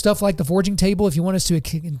want more stuff like the Forging Table, if you want us to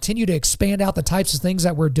continue to expand out the types of things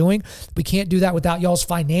that we're doing, we can't do that without y'all's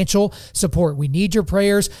financial support. We need your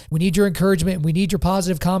prayers. We need your encouragement. We need your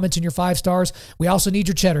positive comments and your 5 stars. We also need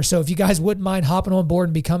your cheddar. So if you guys wouldn't mind hopping on board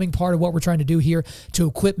and becoming part of what we're trying to do here to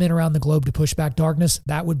equip men around the globe to push back darkness,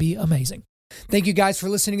 that would be amazing. Thank you guys for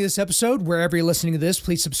listening to this episode. Wherever you're listening to this,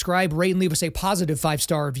 please subscribe, rate, and leave us a positive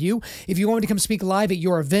 5-star review. If you want me to come speak live at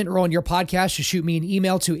your event or on your podcast, just shoot me an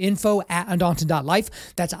email to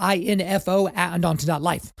info@undaunted.life. That's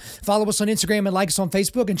info@undaunted.life. Follow us on Instagram and like us on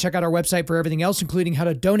Facebook, and check out our website for everything else, including how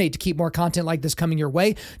to donate to keep more content like this coming your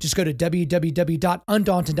way. Just go to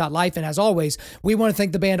www.undaunted.life. And as always, we want to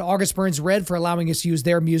thank the band August Burns Red for allowing us to use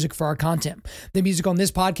their music for our content. The music on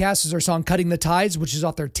this podcast is their song Cutting the Tides, which is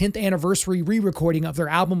off their 10th anniversary re-recording of their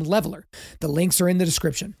album Leveler. The links are in the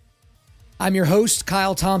description. I'm your host,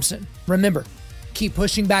 Kyle Thompson. Remember, keep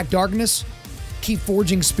pushing back darkness, keep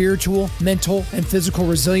forging spiritual, mental, and physical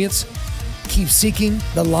resilience, keep seeking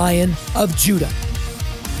the Lion of Judah.